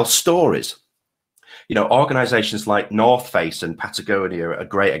environment to tell stories. You know, organizations like North Face and Patagonia are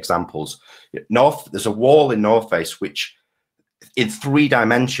great examples. There's a wall in North Face which, in 3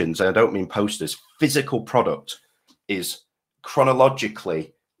 dimensions, and I don't mean posters, physical product is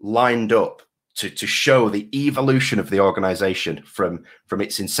chronologically lined up to show the evolution of the organization from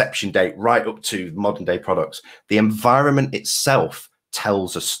its inception date right up to modern day products. The environment itself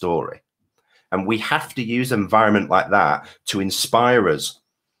tells a story, and we have to use environment like that to inspire us,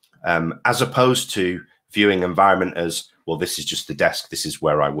 as opposed to viewing environment as, well, this is just the desk, this is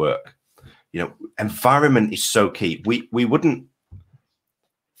where I work. You know, environment is so key. We wouldn't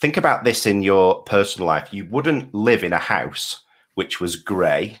think about this in your personal life. You wouldn't live in a house which was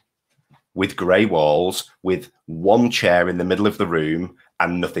grey, with grey walls, with one chair in the middle of the room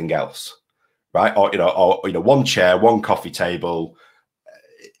and nothing else, right? Or one chair, one coffee table.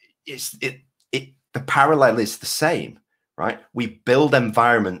 The parallel is the same, right? We build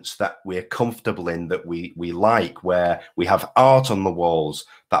environments that we're comfortable in, that we like, where we have art on the walls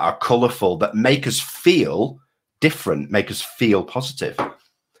that are colourful, that make us feel different, make us feel positive.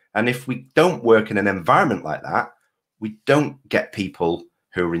 And if we don't work in an environment like that, we don't get people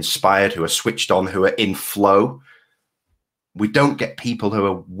who are inspired, who are switched on, who are in flow. We don't get people who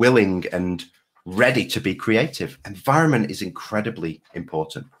are willing and ready to be creative. Environment is incredibly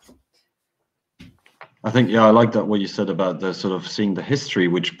important. I think, yeah, I like that what you said about the sort of seeing the history,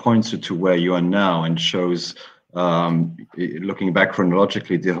 which points you to where you are now and shows, looking back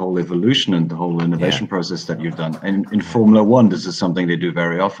chronologically, the whole evolution and the whole innovation process that you've done. And in Formula One, this is something they do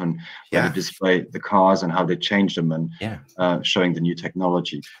very often, where they display the cars and how they change them, and showing the new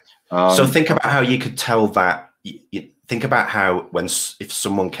technology. So think about how you could tell that. Think about how if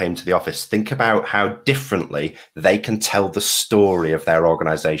someone came to the office, think about how differently they can tell the story of their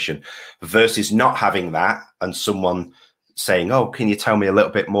organization versus not having that and someone saying, oh, can you tell me a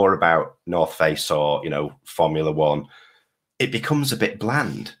little bit more about North Face or, you know, Formula One? It becomes a bit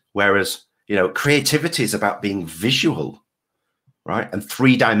bland. Whereas, you know, creativity is about being visual, right? And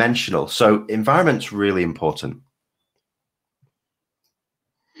 3-dimensional. So environment's really important.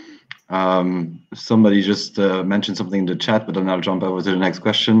 Somebody just mentioned something in the chat, but then I'll jump over to the next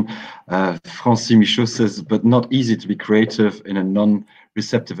question. Francis Michaud says, but not easy to be creative in a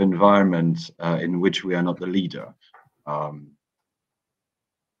non-receptive environment in which we are not the leader. So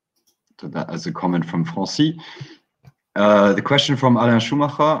that as a comment from Francis. The question from Alain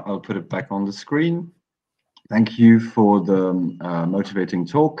Schumacher, I'll put it back on the screen. Thank you for the motivating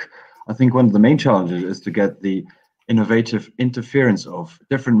talk. I think one of the main challenges is to get the innovative interference of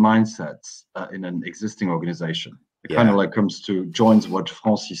different mindsets in an existing organization. It kind of like joins what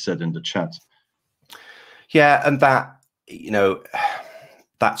Francis said in the chat. Yeah, and that, you know,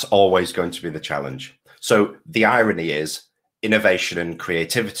 that's always going to be the challenge. So the irony is innovation and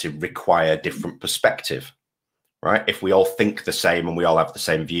creativity require different perspective, right? If we all think the same and we all have the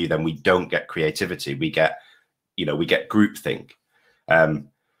same view, then we don't get creativity. We get, you know, we get groupthink.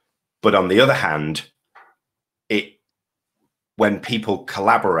 But on the other hand, when people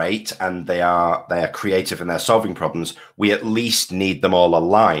collaborate and they are creative and they're solving problems, we at least need them all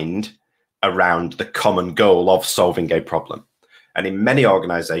aligned around the common goal of solving a problem. And in many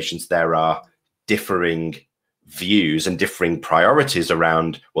organizations, there are differing views and differing priorities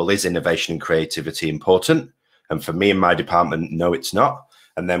around, well, is innovation and creativity important? And for me and my department, no, it's not.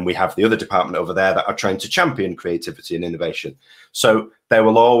 And then we have the other department over there that are trying to champion creativity and innovation. So there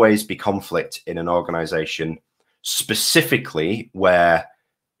will always be conflict in an organization, specifically where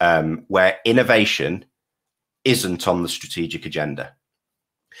innovation isn't on the strategic agenda.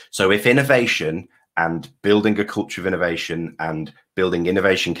 So if innovation and building a culture of innovation and building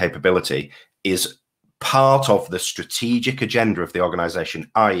innovation capability is part of the strategic agenda of the organization,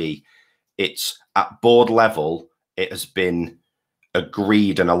 i.e. it's at board level, it has been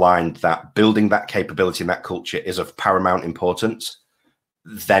agreed and aligned that building that capability and that culture is of paramount importance,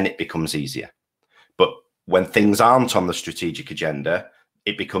 then it becomes easier. But when things aren't on the strategic agenda,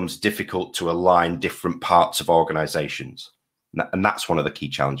 it becomes difficult to align different parts of organizations. And that's one of the key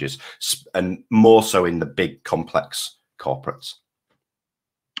challenges, and more so in the big, complex corporates.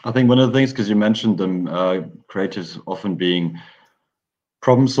 I think one of the things, because you mentioned them, creatives often being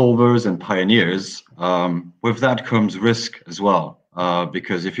problem solvers and pioneers, with that comes risk as well,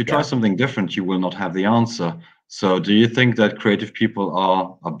 because if you try something different, you will not have the answer. So do you think that creative people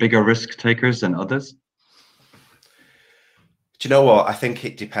are bigger risk takers than others? Do you know what? I think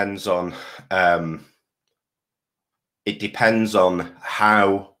it depends on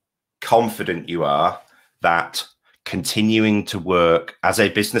how confident you are that, continuing to work as a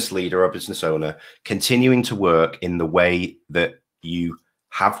business leader or business owner, continuing to work in the way that you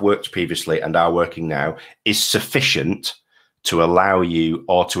have worked previously and are working now is sufficient to allow you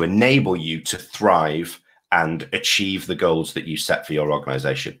or to enable you to thrive and achieve the goals that you set for your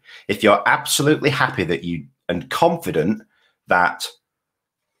organization. If you're absolutely happy that you and confident that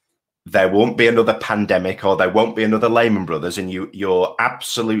there won't be another pandemic or there won't be another Lehman Brothers, and you're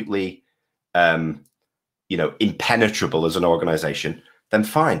absolutely impenetrable as an organization, then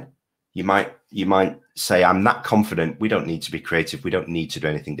fine. You might say, I'm that confident, we don't need to be creative, we don't need to do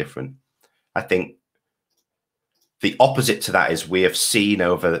anything different. I think the opposite to that is we have seen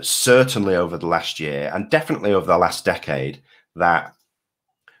certainly over the last year and definitely over the last decade that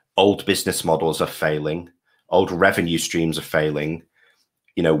old business models are failing, old revenue streams are failing.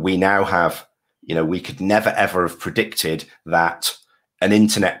 We now have, we could never ever have predicted that an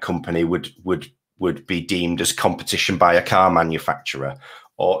internet company would be deemed as competition by a car manufacturer,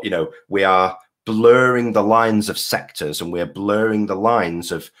 or we are blurring the lines of sectors and we're blurring the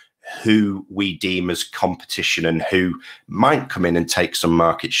lines of who we deem as competition and who might come in and take some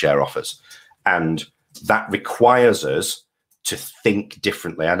market share off us. And that requires us to think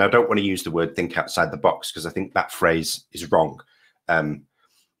differently. And I don't want to use the word think outside the box because I think that phrase is wrong.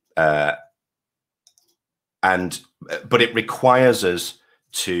 But it requires us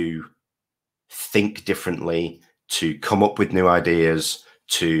to think differently, to come up with new ideas,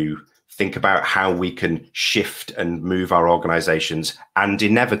 to think about how we can shift and move our organizations. And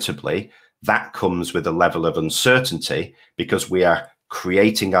inevitably, that comes with a level of uncertainty because we are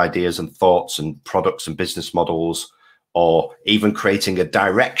creating ideas and thoughts and products and business models, or even creating a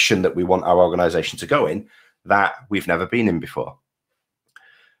direction that we want our organization to go in that we've never been in before.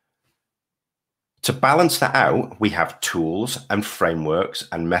 To balance that out, we have tools and frameworks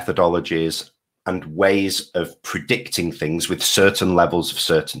and methodologies and ways of predicting things with certain levels of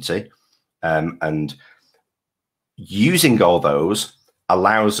certainty. And using all those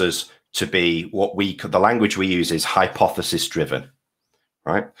allows us to be the language we use is hypothesis driven,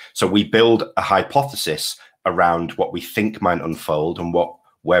 right? So we build a hypothesis around what we think might unfold and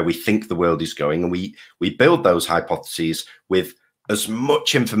where we think the world is going. And we build those hypotheses with as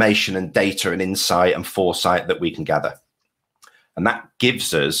much information and data and insight and foresight that we can gather. And that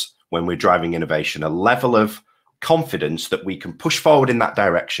gives us, when we're driving innovation, a level of confidence that we can push forward in that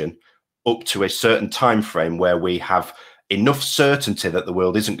direction up to a certain time frame where we have enough certainty that the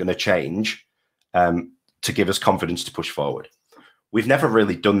world isn't going to change to give us confidence to push forward. We've never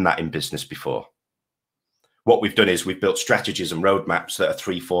really done that in business before. What we've done is we've built strategies and roadmaps that are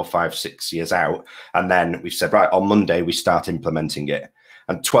 3, 4, 5, 6 years out. And then we've said, right, on Monday, we start implementing it.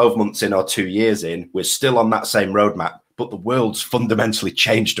 And 12 months in or 2 years in, we're still on that same roadmap, but the world's fundamentally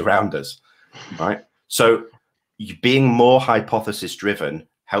changed around us, right? So being more hypothesis driven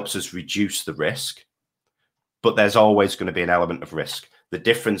helps us reduce the risk, but there's always going to be an element of risk. The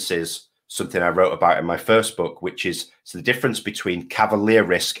difference is something I wrote about in my first book, which is the difference between cavalier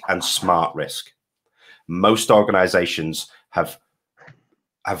risk and smart risk. Most organizations have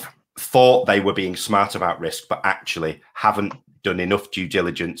thought they were being smart about risk, but actually haven't done enough due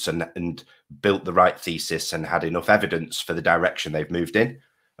diligence and built the right thesis and had enough evidence for the direction they've moved in.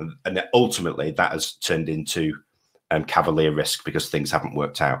 And ultimately that has turned into cavalier risk because things haven't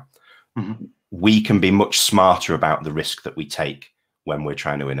worked out. Mm-hmm. We can be much smarter about the risk that we take when we're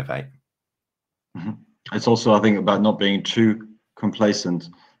trying to innovate. Mm-hmm. It's also, I think, about not being too complacent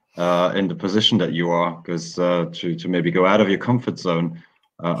in the position that you are, because to maybe go out of your comfort zone.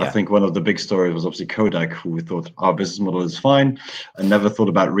 I think one of the big stories was obviously Kodak, who thought our business model is fine and never thought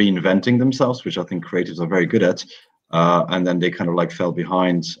about reinventing themselves, which I think creatives are very good at. And then they kind of like fell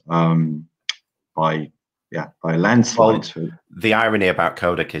behind by a landslide. Well, the irony about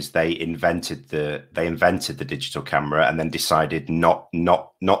Kodak is they invented the digital camera and then decided not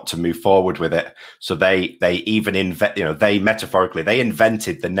to move forward with it. So they even metaphorically they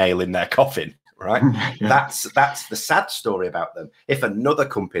invented the nail in their coffin, right? Yeah. That's the sad story about them. If another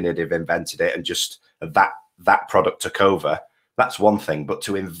company had invented it and just that product took over, that's one thing. But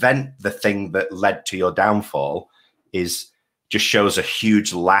to invent the thing that led to your downfall just shows a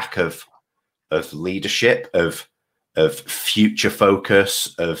huge lack of leadership, of future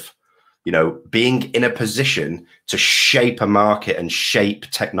focus, of being in a position to shape a market and shape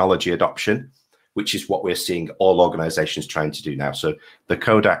technology adoption, which is what we're seeing all organizations trying to do now. So the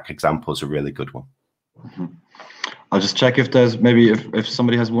Kodak example is a really good one. Mm-hmm. I'll just check if there's if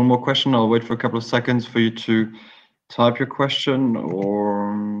somebody has one more question. I'll wait for a couple of seconds for you to type your question.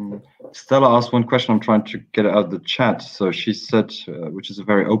 Or Stella asked one question. I'm trying to get it out of the chat. So she said, which is a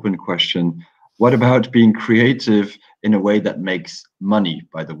very open question, what about being creative in a way that makes money,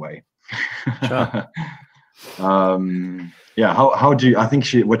 by the way? Sure. Yeah, how do you, I think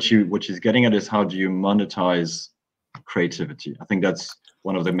what she's getting at is, how do you monetize creativity? I think that's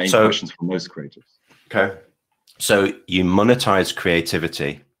one of the main questions for most creatives. Okay. So you monetize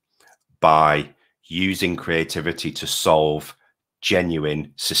creativity by using creativity to solve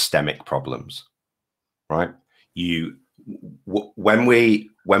genuine systemic problems, right?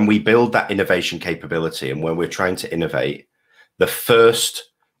 When we build that innovation capability and when we're trying to innovate, the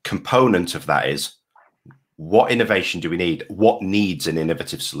first component of that is, what innovation do we need? What needs an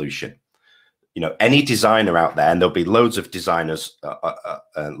innovative solution? You know, any designer out there, and there'll be loads of designers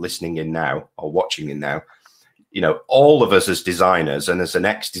listening in now or watching in now, you know, all of us as designers and as an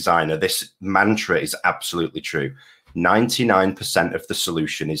ex-designer, this mantra is absolutely true. 99% of the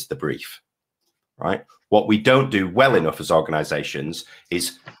solution is the brief, right? What we don't do well enough as organizations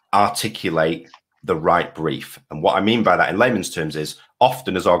is articulate the right brief. And what I mean by that in layman's terms is,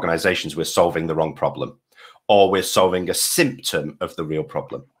 often as organizations, we're solving the wrong problem, or we're solving a symptom of the real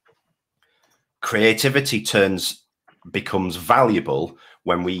problem. Creativity becomes valuable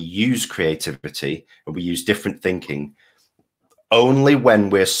when we use creativity and we use different thinking only when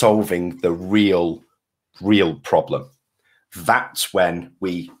we're solving the real problem. That's when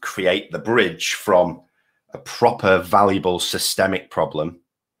we create the bridge from a proper, valuable, systemic problem,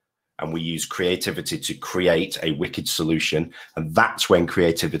 and we use creativity to create a wicked solution. And that's when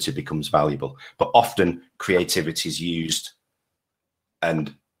creativity becomes valuable. But often creativity is used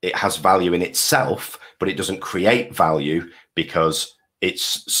and it has value in itself, but it doesn't create value because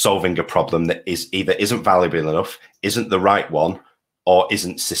it's solving a problem that is either isn't valuable enough, isn't the right one, or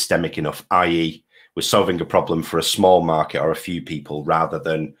isn't systemic enough, i.e. we're solving a problem for a small market or a few people rather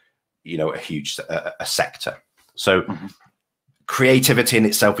than, you know, a sector. So creativity in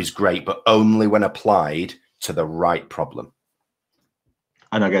itself is great, but only when applied to the right problem.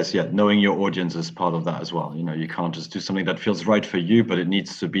 And I guess, yeah, knowing your audience is part of that as well. You know, you can't just do something that feels right for you, but it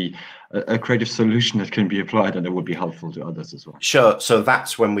needs to be a creative solution that can be applied and it would be helpful to others as well. Sure. So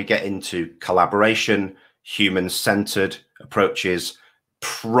that's when we get into collaboration, human-centered approaches,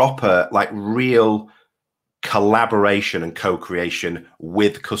 proper, like real collaboration and co-creation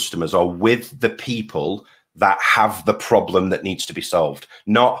with customers or with the people that have the problem that needs to be solved,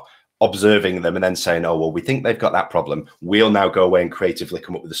 not observing them and then saying, oh, well, we think they've got that problem, we'll now go away and creatively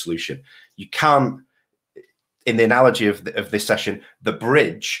come up with a solution. You can't, in the analogy of this session, the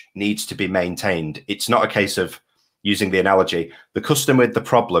bridge needs to be maintained. It's not a case of using the analogy, the customer with the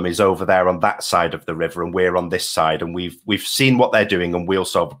problem is over there on that side of the river and we're on this side and we've seen what they're doing and we'll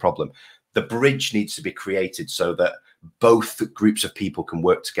solve the problem. The bridge needs to be created so that both groups of people can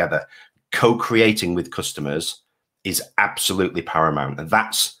work together. Co-creating with customers is absolutely paramount. And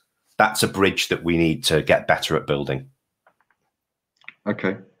that's a bridge that we need to get better at building.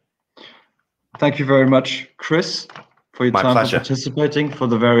 Okay. Thank you very much, Chris, for your time, for participating, for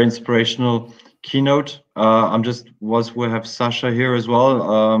the very inspirational keynote. We have Sasha here as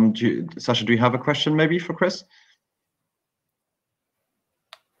well. Sasha, do you have a question maybe for Chris?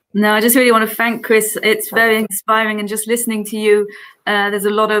 No, I just really want to thank Chris. It's very inspiring, and just listening to you, there's a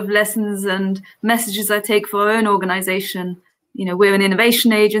lot of lessons and messages I take for our own organization. You know, we're an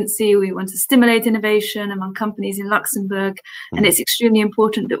innovation agency. We want to stimulate innovation among companies in Luxembourg. And it's extremely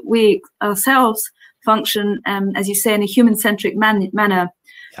important that we ourselves function, as you say, in a human-centric manner,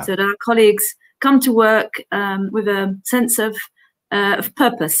 so that our colleagues come to work with a sense of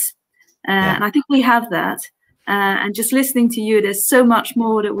purpose. And I think we have that. And just listening to you, there's so much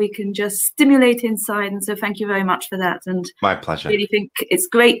more that we can just stimulate inside. And so thank you very much for that. And my pleasure. I really think it's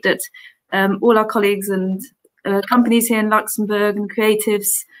great that all our colleagues and companies here in Luxembourg and creatives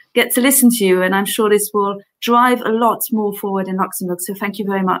get to listen to you. And I'm sure this will drive a lot more forward in Luxembourg. So thank you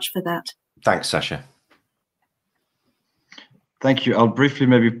very much for that. Thanks, Sasha. Thank you. I'll briefly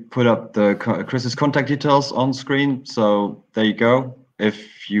maybe put up Chris's contact details on screen. So there you go.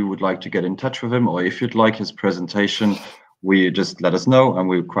 If you would like to get in touch with him, or if you'd like his presentation, just let us know and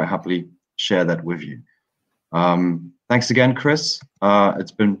we'll quite happily share that with you. Thanks again, Chris.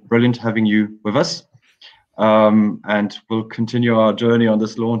 It's been brilliant having you with us. And we'll continue our journey on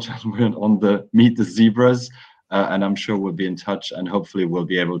this launch on the Meet the Zebras. And I'm sure we'll be in touch and hopefully we'll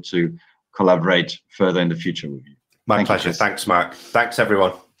be able to collaborate further in the future with you. My pleasure. Thanks, Mark. Thanks,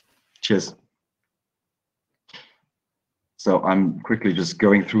 everyone. Cheers. So I'm quickly just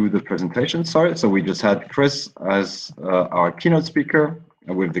going through the presentation. Sorry. So we just had Chris as our keynote speaker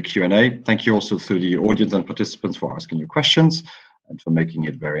with the Q&A. Thank you also to the audience and participants for asking your questions and for making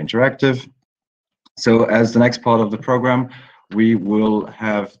it very interactive. So as the next part of the program, we will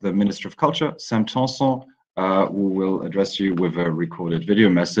have the Minister of Culture, Sam Tanson, who will address you with a recorded video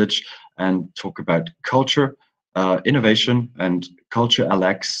message and talk about culture, innovation, and Culture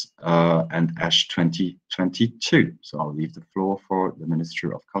LX and ASH 2022. So I'll leave the floor for the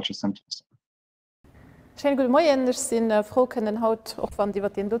Minister of Culture, Sam Tanson. Schönen guten Morgen, ich bin froh, können heute auch von den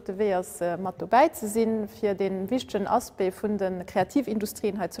Leuten mit dabei zu sein für den wichtigen Aspekt von den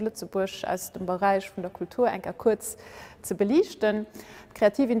Kreativindustrien heute zu Lützeburg aus dem Bereich von der Kultur kurz zu belichten.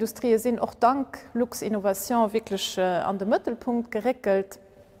 Kreativindustrien sind auch dank Lux Innovation wirklich an den Mittelpunkt gerückt.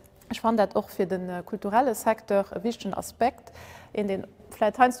 Ich fand das auch für den kulturellen Sektor ein wichtiger Aspekt, in den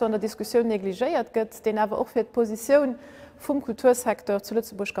vielleicht einst in der Diskussion negligiert wird, den aber auch für die Position vom Kultursektor zu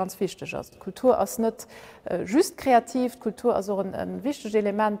Lützeburg ganz wichtig ist. Kultur ist nicht just kreativ, Kultur ist auch ein wichtiges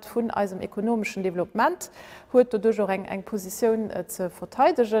Element von unserem ökonomischen Development, hat dadurch auch eine Position zu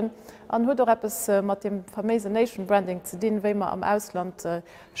verteidigen und hat auch etwas mit dem famosen Nation Branding zu tun, wenn wir im Ausland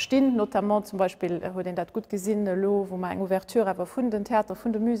stehen, notamment zum Beispiel, hat den das gut gesehen, wo man eine Ouverture aber von den Theater,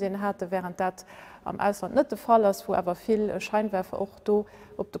 von den Museen hatte, während das am Ausland nicht der Fall ist, wo aber viele Scheinwerfer auch da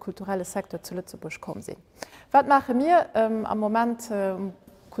auf den kulturellen Sektor zu Lützeburg kommen sind. Was machen wir am Moment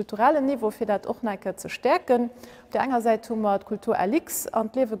kulturellen Niveau für das auch noch zu stärken? Auf der einen Seite haben wir die Kultur LX an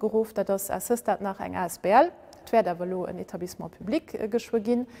das Leben gerufen, das assistet nach einer ASBL, das wird aber ein Etablissement public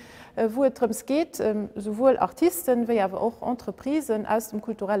geschwiegen, wo es darum geht, sowohl Artisten wie aber auch Entreprisen aus dem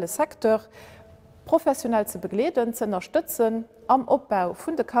kulturellen Sektor professionell zu begleiten, zu unterstützen am Aufbau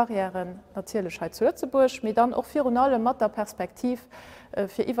von der Karrieren natürlich zu Lützeburg, aber dann auch für alle mit der Perspektive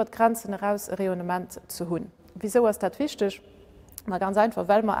für über die Grenzen heraus ein Rayonnement zu haben. Wieso ist das wichtig? Na, ganz einfach,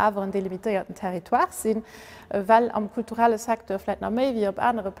 weil wir aber ein delimitierten Territoire sind, weil am kulturellen Sektor vielleicht noch mehr wie auf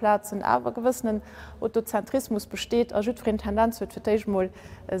anderen Plätzen aber gewissen Autozentrismus besteht, also für eine Tendenz wird für mal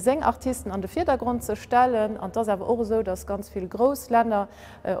Sängartisten an den Vordergrund zu stellen. Und das ist aber auch so, dass ganz viele Großländer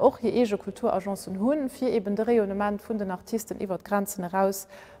auch hier eigene Kulturagenzen haben, für eben das Rayonnement von den Artisten über die Grenzen heraus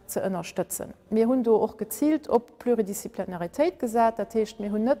zu unterstützen. Wir haben da auch gezielt auf Pluridisziplinarität gesagt, das heißt, wir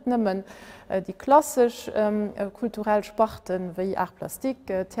haben nicht nur die klassischen kulturellen Sparten wie Art, Plastik,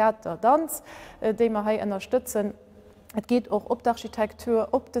 Theater, Tanz, die wir hier unterstützen. Es geht auch um die Architektur,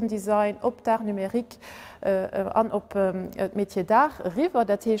 um den Design, um die Numerik, um das Metier d'Art rüber.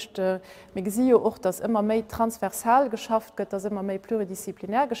 Das heißt, wir sehen auch, dass immer mehr transversal geschafft wird, dass immer mehr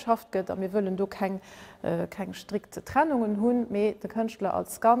pluridisziplinär geschafft wird. Und wir wollen da keine strikte Trennungen haben, aber den Künstler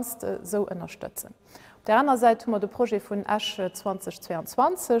als ganz so unterstützen. Auf der anderen Seite haben wir das Projekt von ASH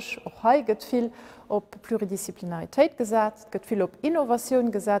 2022. Auch hier geht viel auf Pluridisziplinarität gesagt, geht viel auf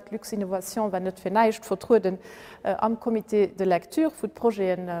Innovation gesagt, Lux-Innovation, wenn nicht für nichts vertreten, am Komitee de Lecture, wo die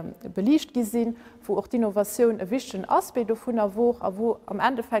Projekte belicht gesehen, wo auch die Innovation ein wichtiger Aspekt davon ist, wo am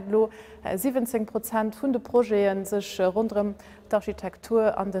Endeffekt 17% von den Projekten sich rund um die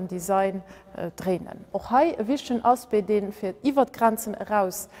Architektur und den Design drehen. Auch hier ein wichtiger Aspekt, den für über die Grenzen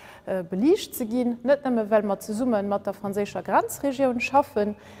heraus belicht zu gehen, nicht nur, weil wir zusammen mit der französischen Grenzregion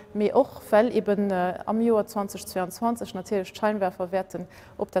schaffen, aber auch, weil eben am Jahr 2022 natürlich Scheinwerfer werden,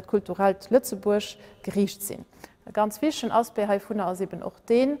 ob das kulturell Lützeburg gerichtet sind. Ein ganz wichtiger Aspekt hiervon ist eben auch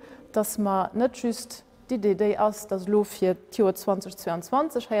den, dass man nicht just die Idee ist, dass Lo für das Jahr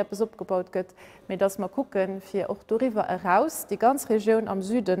 2022 hier etwas aufgebaut wird, aber dass wir gucken, für auch darüber heraus die ganze Region am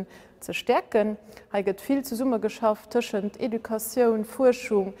Süden zu stärken. Hier wird viel zusammen geschafft zwischen Education,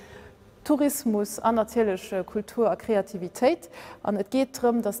 Forschung, Tourismus, und natürlich Kultur und Kreativität. Und es geht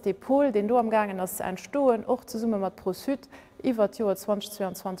darum, dass der Pol, den du am Gangen hast, entstehen, auch zusammen mit ProSüd über das Jahr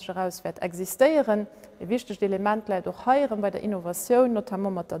 2022 heraus wird existieren. Ein wichtiges Element leider auch hier bei der Innovation,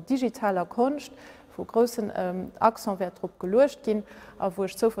 notamment mit der digitalen Kunst, wo großen Akzent wird darauf gelöst gehen, aber wo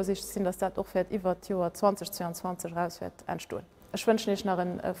ich zuversichtlich bin, dass das auch wird über das Jahr 2022 heraus wird entstehen. Ich wünsche euch noch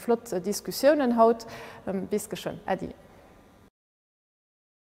eine flotte Diskussion heute. Bis geschehen. Adi.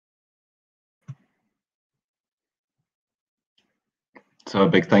 So a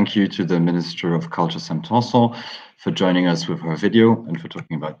big thank you to the Minister of Culture, Sam Tanson, for joining us with her video and for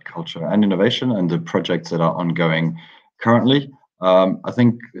talking about culture and innovation and the projects that are ongoing currently. I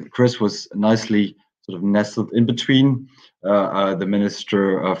think Chris was nicely sort of nestled in between the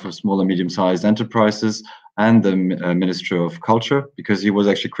Minister for Small and Medium-Sized Enterprises and the Minister of Culture, because he was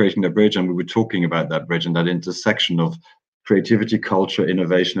actually creating the bridge, and we were talking about that bridge and that intersection of creativity, culture,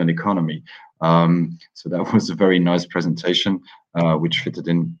 innovation, and economy. So that was a very nice presentation, which fitted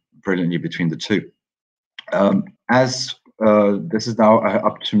in brilliantly between the two. As this is now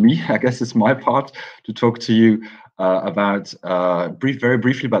up to me, I guess it's my part to talk to you about very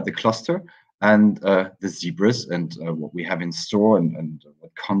briefly about the cluster and the zebras, and what we have in store, and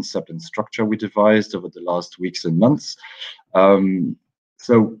what concept and structure we devised over the last weeks and months.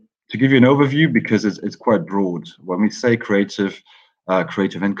 So to give you an overview, because it's quite broad, when we say creative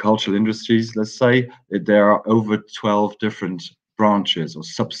and cultural industries, let's say, there are over 12 different branches or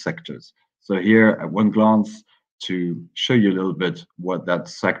subsectors. So here at one glance, to show you a little bit what that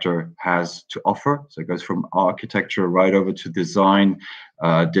sector has to offer. So it goes from architecture right over to design,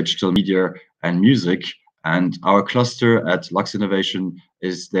 digital media, and music. And our cluster at Lux Innovation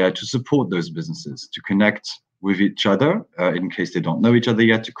is there to support those businesses, to connect with each other in case they don't know each other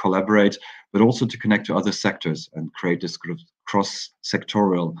yet, to collaborate, but also to connect to other sectors and create this sort of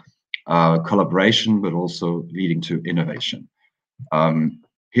cross-sectorial collaboration, but also leading to innovation.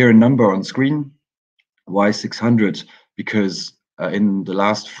 Here a number on screen. Why 600? Because in the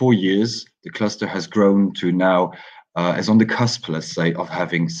last 4 years, the cluster has grown to now, is on the cusp, let's say, of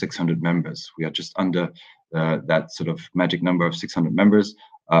having 600 members. We are just under that sort of magic number of 600 members.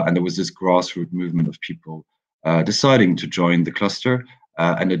 And there was this grassroots movement of people deciding to join the cluster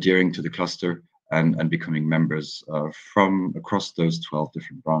and adhering to the cluster and becoming members from across those 12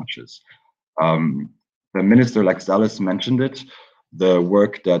 different branches. The Minister Lex Dallas mentioned it, the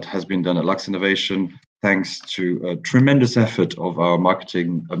work that has been done at Lux Innovation, thanks to a tremendous effort of our market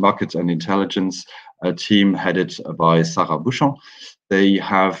and intelligence team headed by Sarah Bouchon. They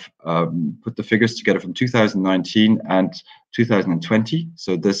have put the figures together from 2019 and 2020.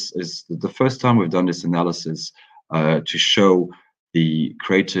 So this is the first time we've done this analysis to show the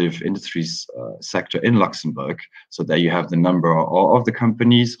creative industries sector in Luxembourg. So there you have the number of the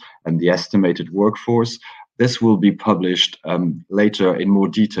companies and the estimated workforce. This will be published later in more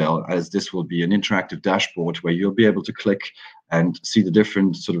detail, as this will be an interactive dashboard where you'll be able to click and see the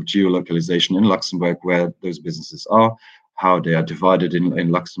different sort of geolocalization in Luxembourg, where those businesses are, how they are divided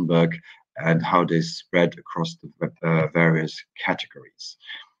in Luxembourg, and how they spread across the various categories.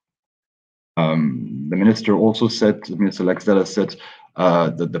 The minister also said, Minister Lex Dallas said,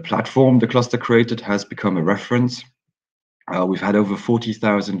 that the platform the cluster created has become a reference. We've had over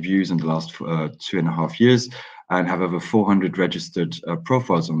 40,000 views in the last 2.5 years and have over 400 registered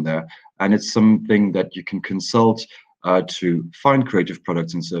profiles on there. And it's something that you can consult to find creative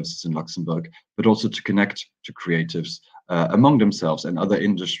products and services in Luxembourg, but also to connect to creatives among themselves and other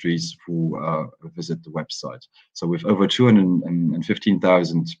industries who visit the website. So with over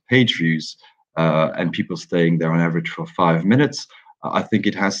 215,000 page views and people staying there on average for 5 minutes, I think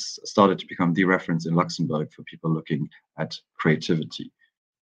it has started to become the reference in Luxembourg for people looking at creativity.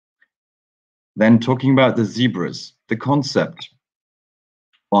 Then talking about the zebras, the concept.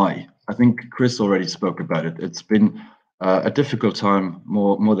 Why? I think Chris already spoke about it. It's been a difficult time,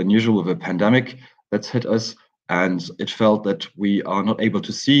 more than usual, with a pandemic that's hit us, and it felt that we are not able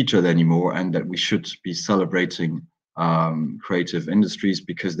to see each other anymore, and that we should be celebrating creative industries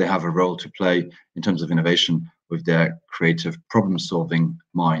because they have a role to play in terms of innovation with their creative problem-solving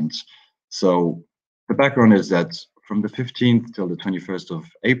minds. So the background is that from the 15th till the 21st of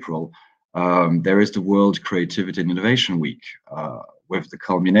April, there is the World Creativity and Innovation Week, with the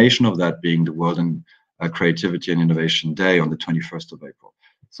culmination of that being the World Creativity and Innovation Day on the 21st of April.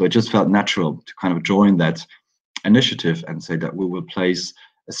 So it just felt natural to kind of join that initiative and say that we will place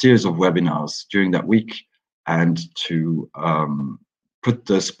a series of webinars during that week and to put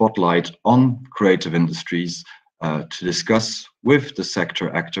the spotlight on creative industries to discuss with the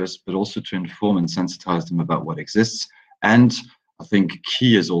sector actors, but also to inform and sensitize them about what exists. And I think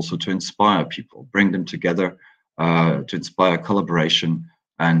key is also to inspire people, bring them together, to inspire collaboration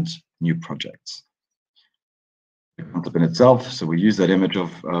and new projects. The concept in itself, so we use that image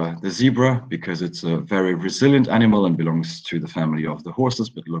of the zebra because it's a very resilient animal and belongs to the family of the horses,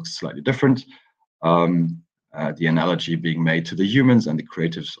 but looks slightly different. The analogy being made to the humans, and the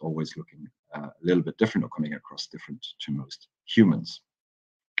creatives always looking a little bit different or coming across different to most humans.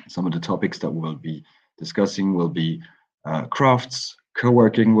 Some of the topics that we'll be discussing will be crafts,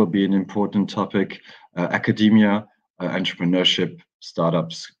 co-working will be an important topic, academia, entrepreneurship,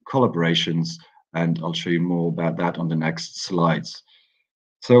 startups, collaborations, and I'll show you more about that on the next slides.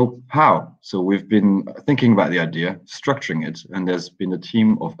 So how? So we've been thinking about the idea, structuring it, and there's been a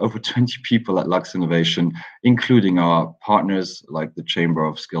team of over 20 people at Lux Innovation, including our partners like the Chamber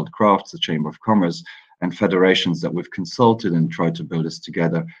of Skilled Crafts, the Chamber of Commerce, and federations that we've consulted and tried to build this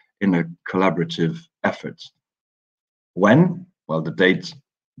together in a collaborative effort. When? Well, the date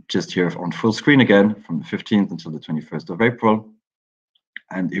just here on full screen again, from the 15th until the 21st of April,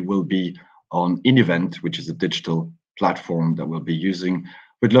 and it will be on InEvent, which is a digital platform that we'll be using.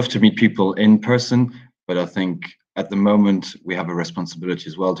 We'd love to meet people in person, but I think at the moment, we have a responsibility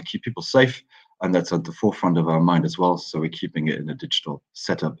as well to keep people safe, and that's at the forefront of our mind as well. So we're keeping it in a digital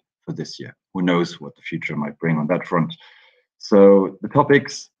setup for this year. Who knows what the future might bring on that front. So the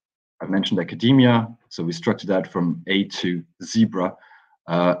topics, I mentioned academia. So we structured that from A to Zebra,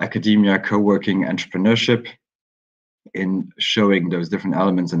 academia, co-working, entrepreneurship, in showing those different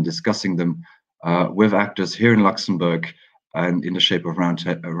elements and discussing them with actors here in Luxembourg and in the shape of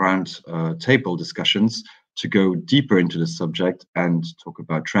round table discussions to go deeper into the subject and talk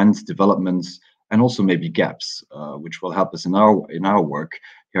about trends, developments, and also maybe gaps, which will help us in our work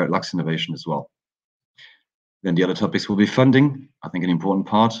here at Lux Innovation as well. Then the other topics will be funding, I think an important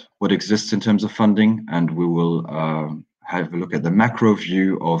part, what exists in terms of funding, and we will have a look at the macro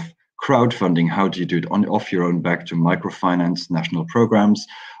view of crowdfunding. How do you do it off your own back to microfinance national programs,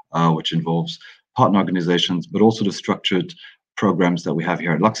 which involves partner organizations, but also the structured programs that we have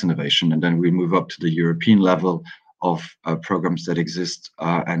here at Lux Innovation. And then we move up to the European level of programs that exist,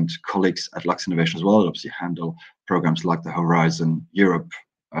 and colleagues at Lux Innovation as well obviously handle programs like the Horizon Europe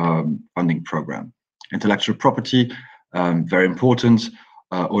funding program. Intellectual property, very important.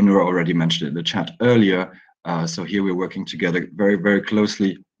 Onur already mentioned it in the chat earlier. So here we're working together very, very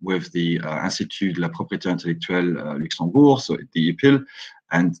closely with the Institut de la Propriété Intellectuelle Luxembourg, so the IPIL,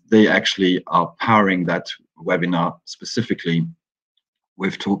 and they actually are powering that webinar specifically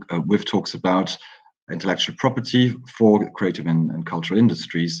with talks about intellectual property for creative and cultural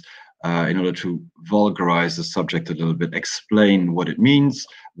industries, in order to vulgarize the subject a little bit, explain what it means,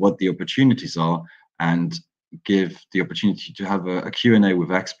 what the opportunities are, and give the opportunity to have a Q&A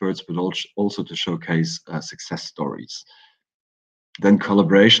with experts, but also to showcase success stories. Then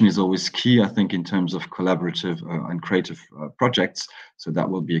collaboration is always key, I think, in terms of collaborative and creative projects. So that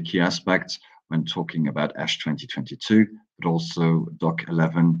will be a key aspect when talking about ASH 2022, but also DOC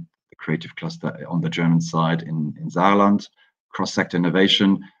 11, the creative cluster on the German side in Saarland. Cross-sector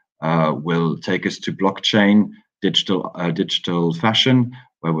innovation will take us to blockchain, digital fashion,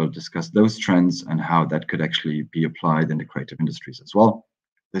 where we'll discuss those trends and how that could actually be applied in the creative industries as well.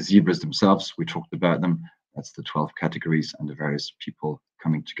 The zebras themselves, we talked about them. That's the 12 categories and the various people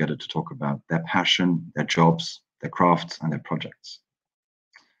coming together to talk about their passion, their jobs, their crafts, and their projects.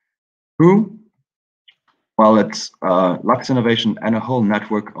 Who? Well, it's Lux Innovation and a whole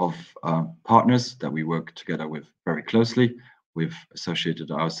network of partners that we work together with very closely. We've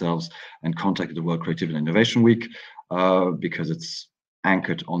associated ourselves and contacted the World Creative and Innovation Week because it's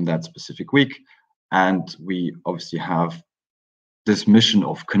anchored on that specific week. And we obviously have this mission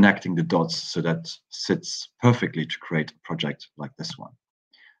of connecting the dots, so that sits perfectly to create a project like this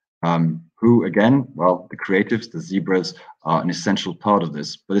one. Who again? Well, the creatives, the zebras, are an essential part of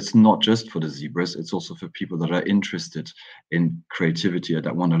this, but it's not just for the zebras, it's also for people that are interested in creativity or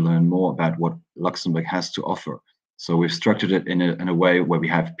that want to learn more about what Luxembourg has to offer. So we've structured it in a way where we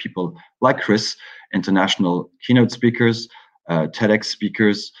have people like Chris, international keynote speakers, TEDx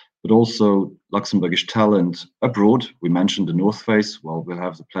speakers, but also Luxembourgish talent abroad. We mentioned the North Face. Well, we'll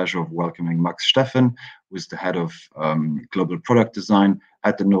have the pleasure of welcoming Max Steffen, who is the head of global product design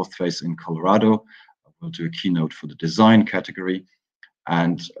at the North Face in Colorado. We'll do a keynote for the design category.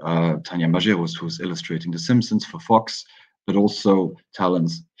 And Tanya Majeros, who's illustrating The Simpsons for Fox, but also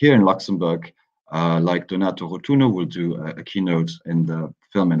talents here in Luxembourg, like Donato Rotuno will do a keynote in the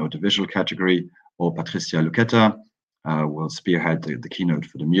film and audiovisual category, or Patricia Luqueta will spearhead the keynote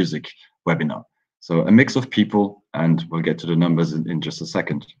for the music webinar. So a mix of people, and we'll get to the numbers in just a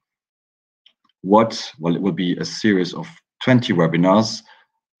second. Well, it will be a series of 20 webinars.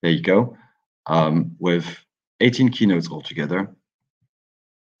 There you go, with 18 keynotes altogether.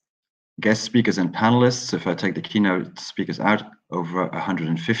 Guest speakers and panelists, if I take the keynote speakers out, over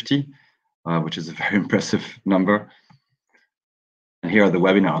 150, which is a very impressive number. And here are the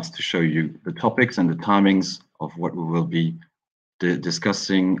webinars to show you the topics and the timings of what we will be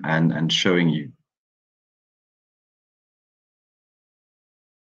discussing and showing you.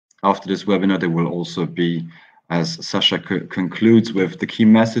 After this webinar, there will also be, as Sasha concludes with the key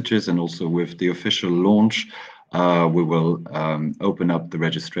messages and also with the official launch, we will open up the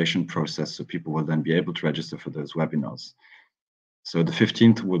registration process, so people will then be able to register for those webinars. So the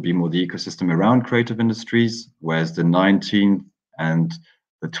 15th will be more the ecosystem around creative industries, whereas the 19th and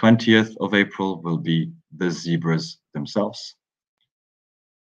the 20th of April will be the zebras themselves.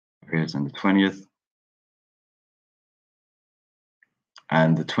 Here's on the 20th.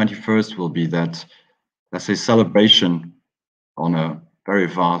 And the 21st will be that, let's say, celebration on a very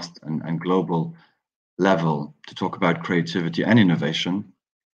vast and global level to talk about creativity and innovation.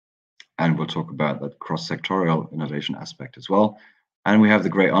 And we'll talk about that cross-sectorial innovation aspect as well. And we have the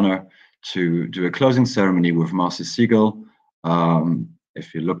great honor to do a closing ceremony with Marcy Siegel.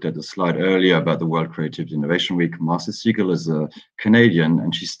 If you looked at the slide earlier about the World Creative Innovation Week, Marcy Siegel is a Canadian,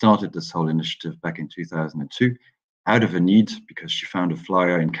 and she started this whole initiative back in 2002 out of a need, because she found a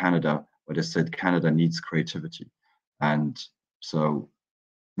flyer in Canada where they said Canada needs creativity. And so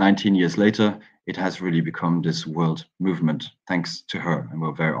 19 years later, it has really become this world movement thanks to her, and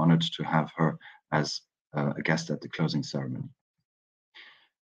we're very honored to have her as a guest at the closing ceremony.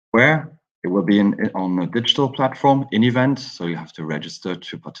 Where? It will be on a digital platform, in event, so you have to register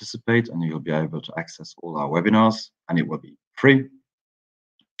to participate, and you'll be able to access all our webinars, and it will be free.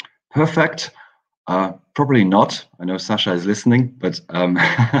 Perfect. Probably not. I know Sasha is listening, but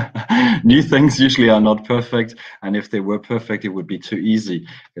new things usually are not perfect. And if they were perfect, it would be too easy,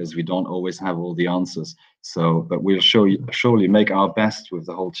 because we don't always have all the answers. So, but we'll surely make our best with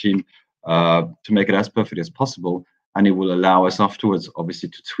the whole team to make it as perfect as possible. And it will allow us afterwards, obviously,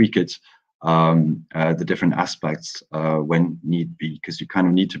 to tweak it, the different aspects when need be, because you kind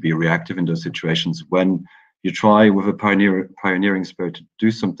of need to be reactive in those situations. When you try with a pioneering spirit to do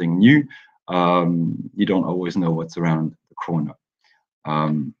something new, you don't always know what's around the corner.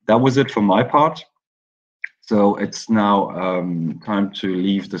 That was it for my part. So it's now time to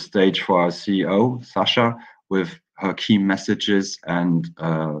leave the stage for our CEO, Sasha, with her key messages and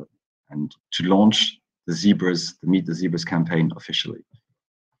to launch the Zebras, the Meet the Zebras campaign officially.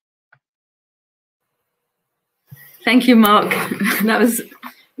 Thank you, Mark. That was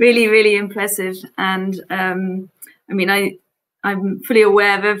really, really impressive. And I mean, I'm fully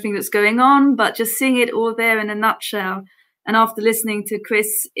aware of everything that's going on, but just seeing it all there in a nutshell, and after listening to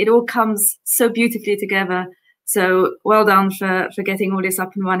Chris, it all comes so beautifully together. So well done for getting all this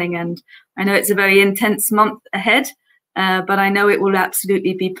up and running. And I know it's a very intense month ahead, but I know it will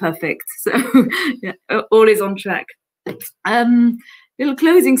absolutely be perfect. So yeah, all is on track. Little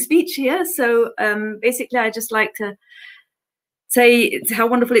closing speech here. So basically, I just like to say how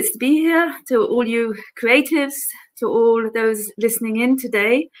wonderful it's to be here, to all you creatives, to all those listening in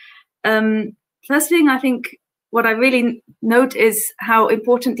today. First thing, I think what I really note is how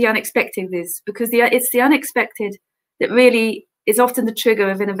important the unexpected is, because it's the unexpected that really is often the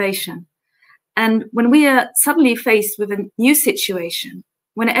trigger of innovation. And when we are suddenly faced with a new situation,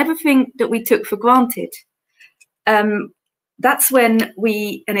 when everything that we took for granted, that's when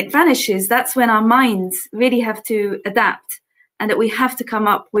and it vanishes, that's when our minds really have to adapt, and that we have to come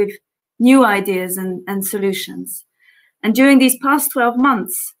up with new ideas and solutions. And during these past 12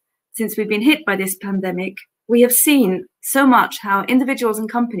 months, since we've been hit by this pandemic, we have seen so much how individuals and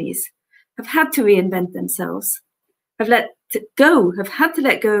companies have had to reinvent themselves, have had to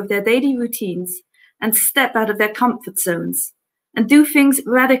let go of their daily routines and step out of their comfort zones and do things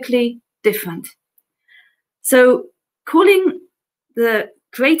radically different. So calling the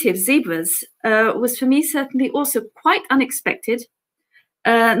creative Zebras was for me certainly also quite unexpected,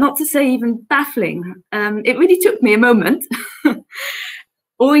 not to say even baffling. It really took me a moment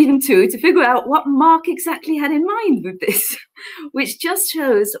or even two to figure out what Mark exactly had in mind with this, which just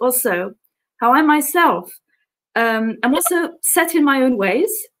shows also how I myself am also set in my own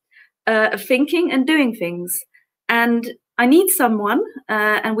ways of thinking and doing things. And I need someone,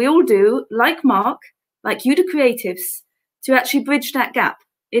 and we all do, like Mark, like you, the creatives, to actually bridge that gap.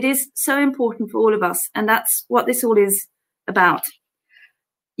 It is so important for all of us, and that's what this all is about.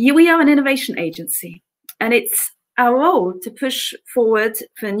 We are an innovation agency, and it's our role to push forward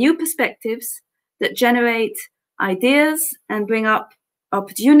for new perspectives that generate ideas and bring up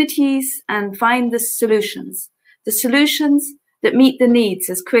opportunities and find the solutions that meet the needs,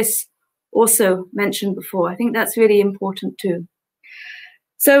 as Chris also mentioned before. I think that's really important too.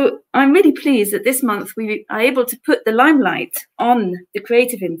 So I'm really pleased that this month we are able to put the limelight on the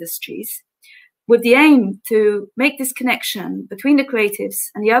creative industries with the aim to make this connection between the creatives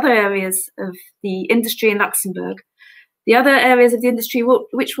and the other areas of the industry in Luxembourg, the other areas of the industry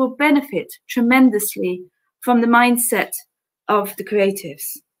which will benefit tremendously from the mindset of the creatives.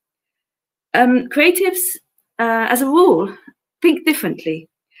 Creatives, as a rule, think differently.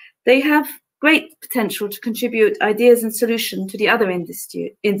 They have great potential to contribute ideas and solutions to the other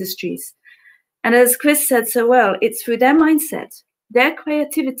industries. And as Chris said so well, it's through their mindset, their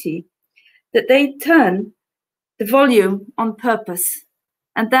creativity, that they turn the volume on purpose.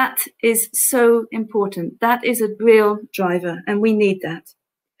 And that is so important. That is a real driver, and we need that.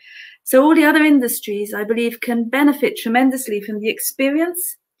 So all the other industries, I believe, can benefit tremendously from the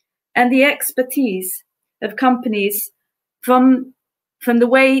experience and the expertise of companies from the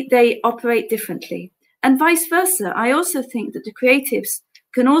way they operate differently. And vice versa. I also think that the creatives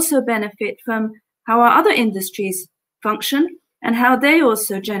can also benefit from how our other industries function and how they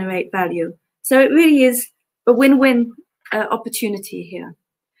also generate value. So it really is a win-win opportunity here.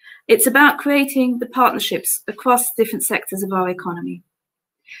 It's about creating the partnerships across different sectors of our economy.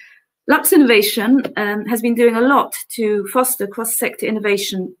 Lux Innovation has been doing a lot to foster cross-sector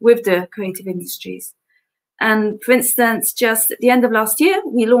innovation with the creative industries. And for instance, just at the end of last year,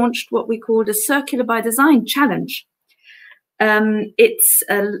 we launched what we called a Circular by Design Challenge. It's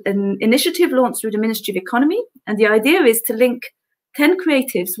an initiative launched through the Ministry of Economy, and the idea is to link 10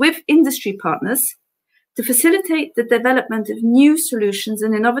 creatives with industry partners to facilitate the development of new solutions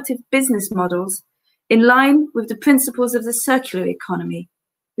and innovative business models in line with the principles of the circular economy,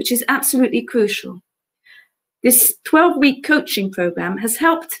 which is absolutely crucial. This 12-week coaching program has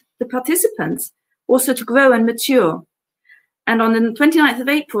helped the participants also to grow and mature. And on the 29th of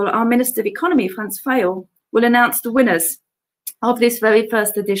April, our Minister of Economy, Franz Fayo, will announce the winners of this very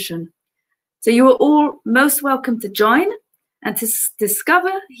first edition. So you are all most welcome to join and to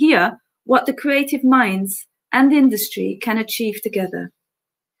discover here what the creative minds and industry can achieve together.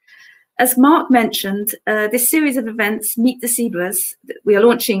 As Mark mentioned, this series of events, Meet the Zebras, that we are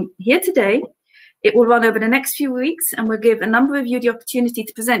launching here today. It will run over the next few weeks and will give a number of you the opportunity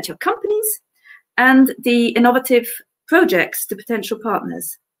to present your companies and the innovative projects to potential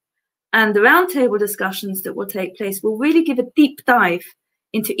partners. And the roundtable discussions that will take place will really give a deep dive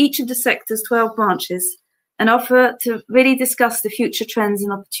into each of the sector's 12 branches and offer to really discuss the future trends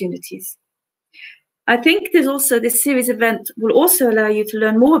and opportunities. I think this series event will also allow you to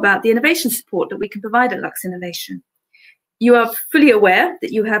learn more about the innovation support that we can provide at Lux Innovation. You are fully aware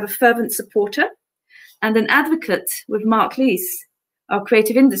that you have a fervent supporter and an advocate with Mark Lees, our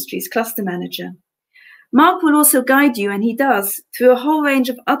Creative Industries Cluster Manager. Mark will also guide you, and he does, through a whole range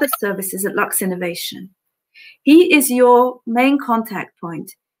of other services at Lux Innovation. He is your main contact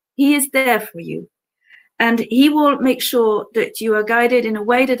point. He is there for you. And he will make sure that you are guided in a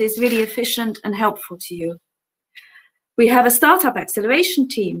way that is really efficient and helpful to you. We have a startup acceleration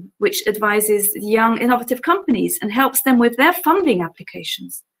team, which advises young innovative companies and helps them with their funding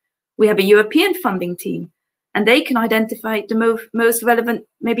applications. We have a European funding team, and they can identify the most relevant,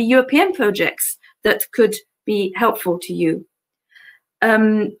 maybe European projects that could be helpful to you.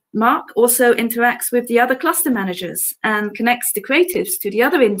 Mark also interacts with the other cluster managers and connects the creatives to the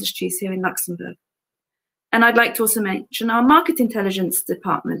other industries here in Luxembourg. And I'd like to also mention our market intelligence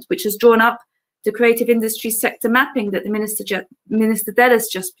department, which has drawn up the creative industry sector mapping that the Minister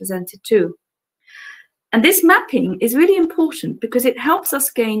Dellis just presented too. And this mapping is really important because it helps us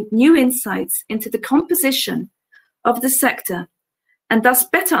gain new insights into the composition of the sector and thus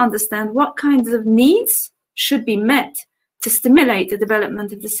better understand what kinds of needs should be met to stimulate the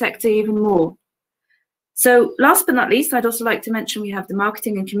development of the sector even more. So last but not least, I'd also like to mention we have the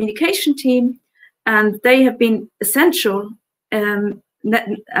marketing and communication team, and they have been essential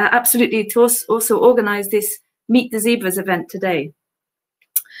absolutely to also organize this Meet the Zebras event today.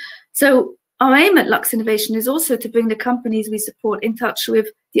 So our aim at Lux Innovation is also to bring the companies we support in touch with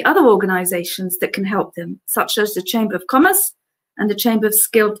the other organizations that can help them, such as the Chamber of Commerce and the Chamber of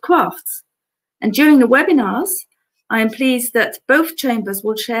Skilled Crafts. And during the webinars, I am pleased that both chambers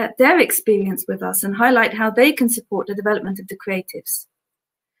will share their experience with us and highlight how they can support the development of the creatives.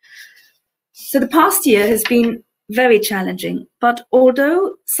 So the past year has been very challenging, but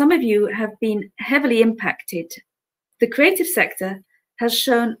although some of you have been heavily impacted, the creative sector has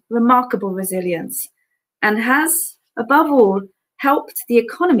shown remarkable resilience and has, above all, helped the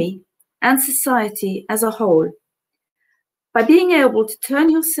economy and society as a whole. By being able to turn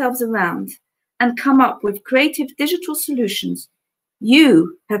yourselves around and come up with creative digital solutions,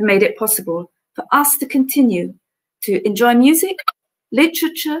 you have made it possible for us to continue to enjoy music,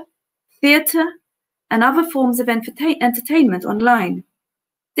 literature, theatre, and other forms of entertainment online.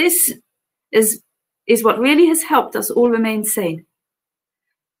 This is what really has helped us all remain sane.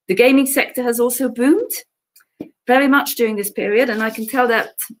 The gaming sector has also boomed very much during this period, and I can tell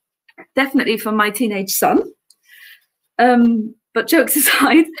that definitely from my teenage son. But jokes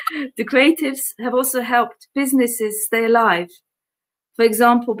aside, the creatives have also helped businesses stay alive. For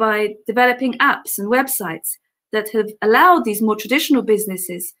example, by developing apps and websites that have allowed these more traditional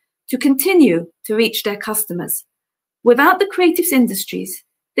businesses to continue to reach their customers. Without the creatives industries,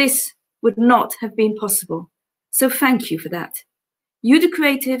 this would not have been possible. So thank you for that. You, the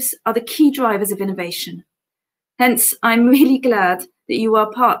creatives, are the key drivers of innovation. Hence, I'm really glad that you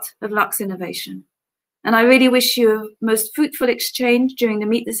are part of Lux Innovation. And I really wish you a most fruitful exchange during the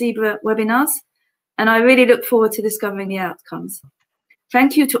Meet the Zebra webinars. And I really look forward to discovering the outcomes.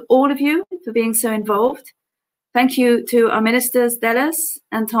 Thank you to all of you for being so involved. Thank you to our ministers, Dellis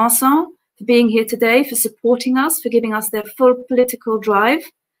and Tanson, for being here today, for supporting us, for giving us their full political drive.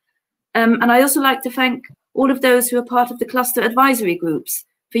 And I also like to thank all of those who are part of the cluster advisory groups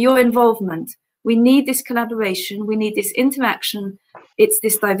for your involvement. We need this collaboration, we need this interaction. It's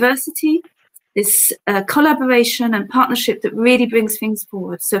this diversity, this collaboration and partnership that really brings things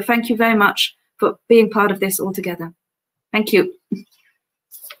forward. So thank you very much for being part of this all together. Thank you.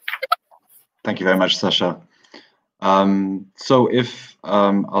 Thank you very much, Sasha. So if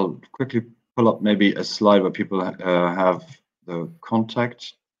I'll quickly pull up maybe a slide where people have the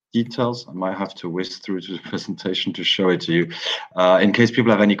contact details. I might have to whisk through to the presentation to show it to you. In case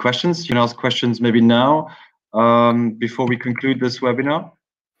people have any questions, you can ask questions maybe now before we conclude this webinar.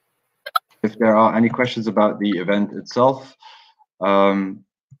 If there are any questions about the event itself,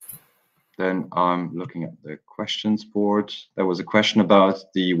 then I'm looking at the questions board. There was a question about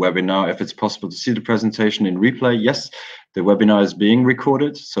the webinar, if it's possible to see the presentation in replay. Yes, the webinar is being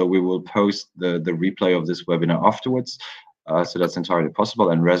recorded, so we will post the replay of this webinar afterwards. So that's entirely possible.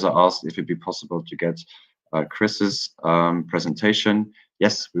 And Reza asked if it'd be possible to get Chris's presentation.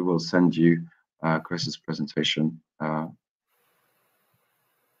 Yes, we will send you Chris's presentation.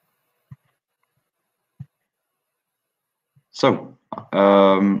 So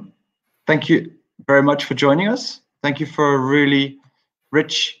thank you very much for joining us. Thank you for a really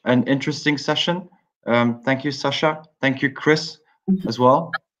rich and interesting session. Thank you, Sasha. Thank you, Chris, as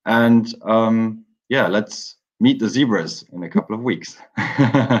well. And yeah, let's meet the zebras in a couple of weeks.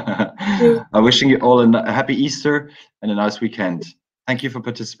 I'm wishing you all a happy Easter and a nice weekend. Thank you for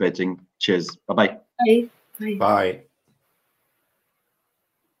participating. Cheers. Bye-bye. Bye. Bye. Bye.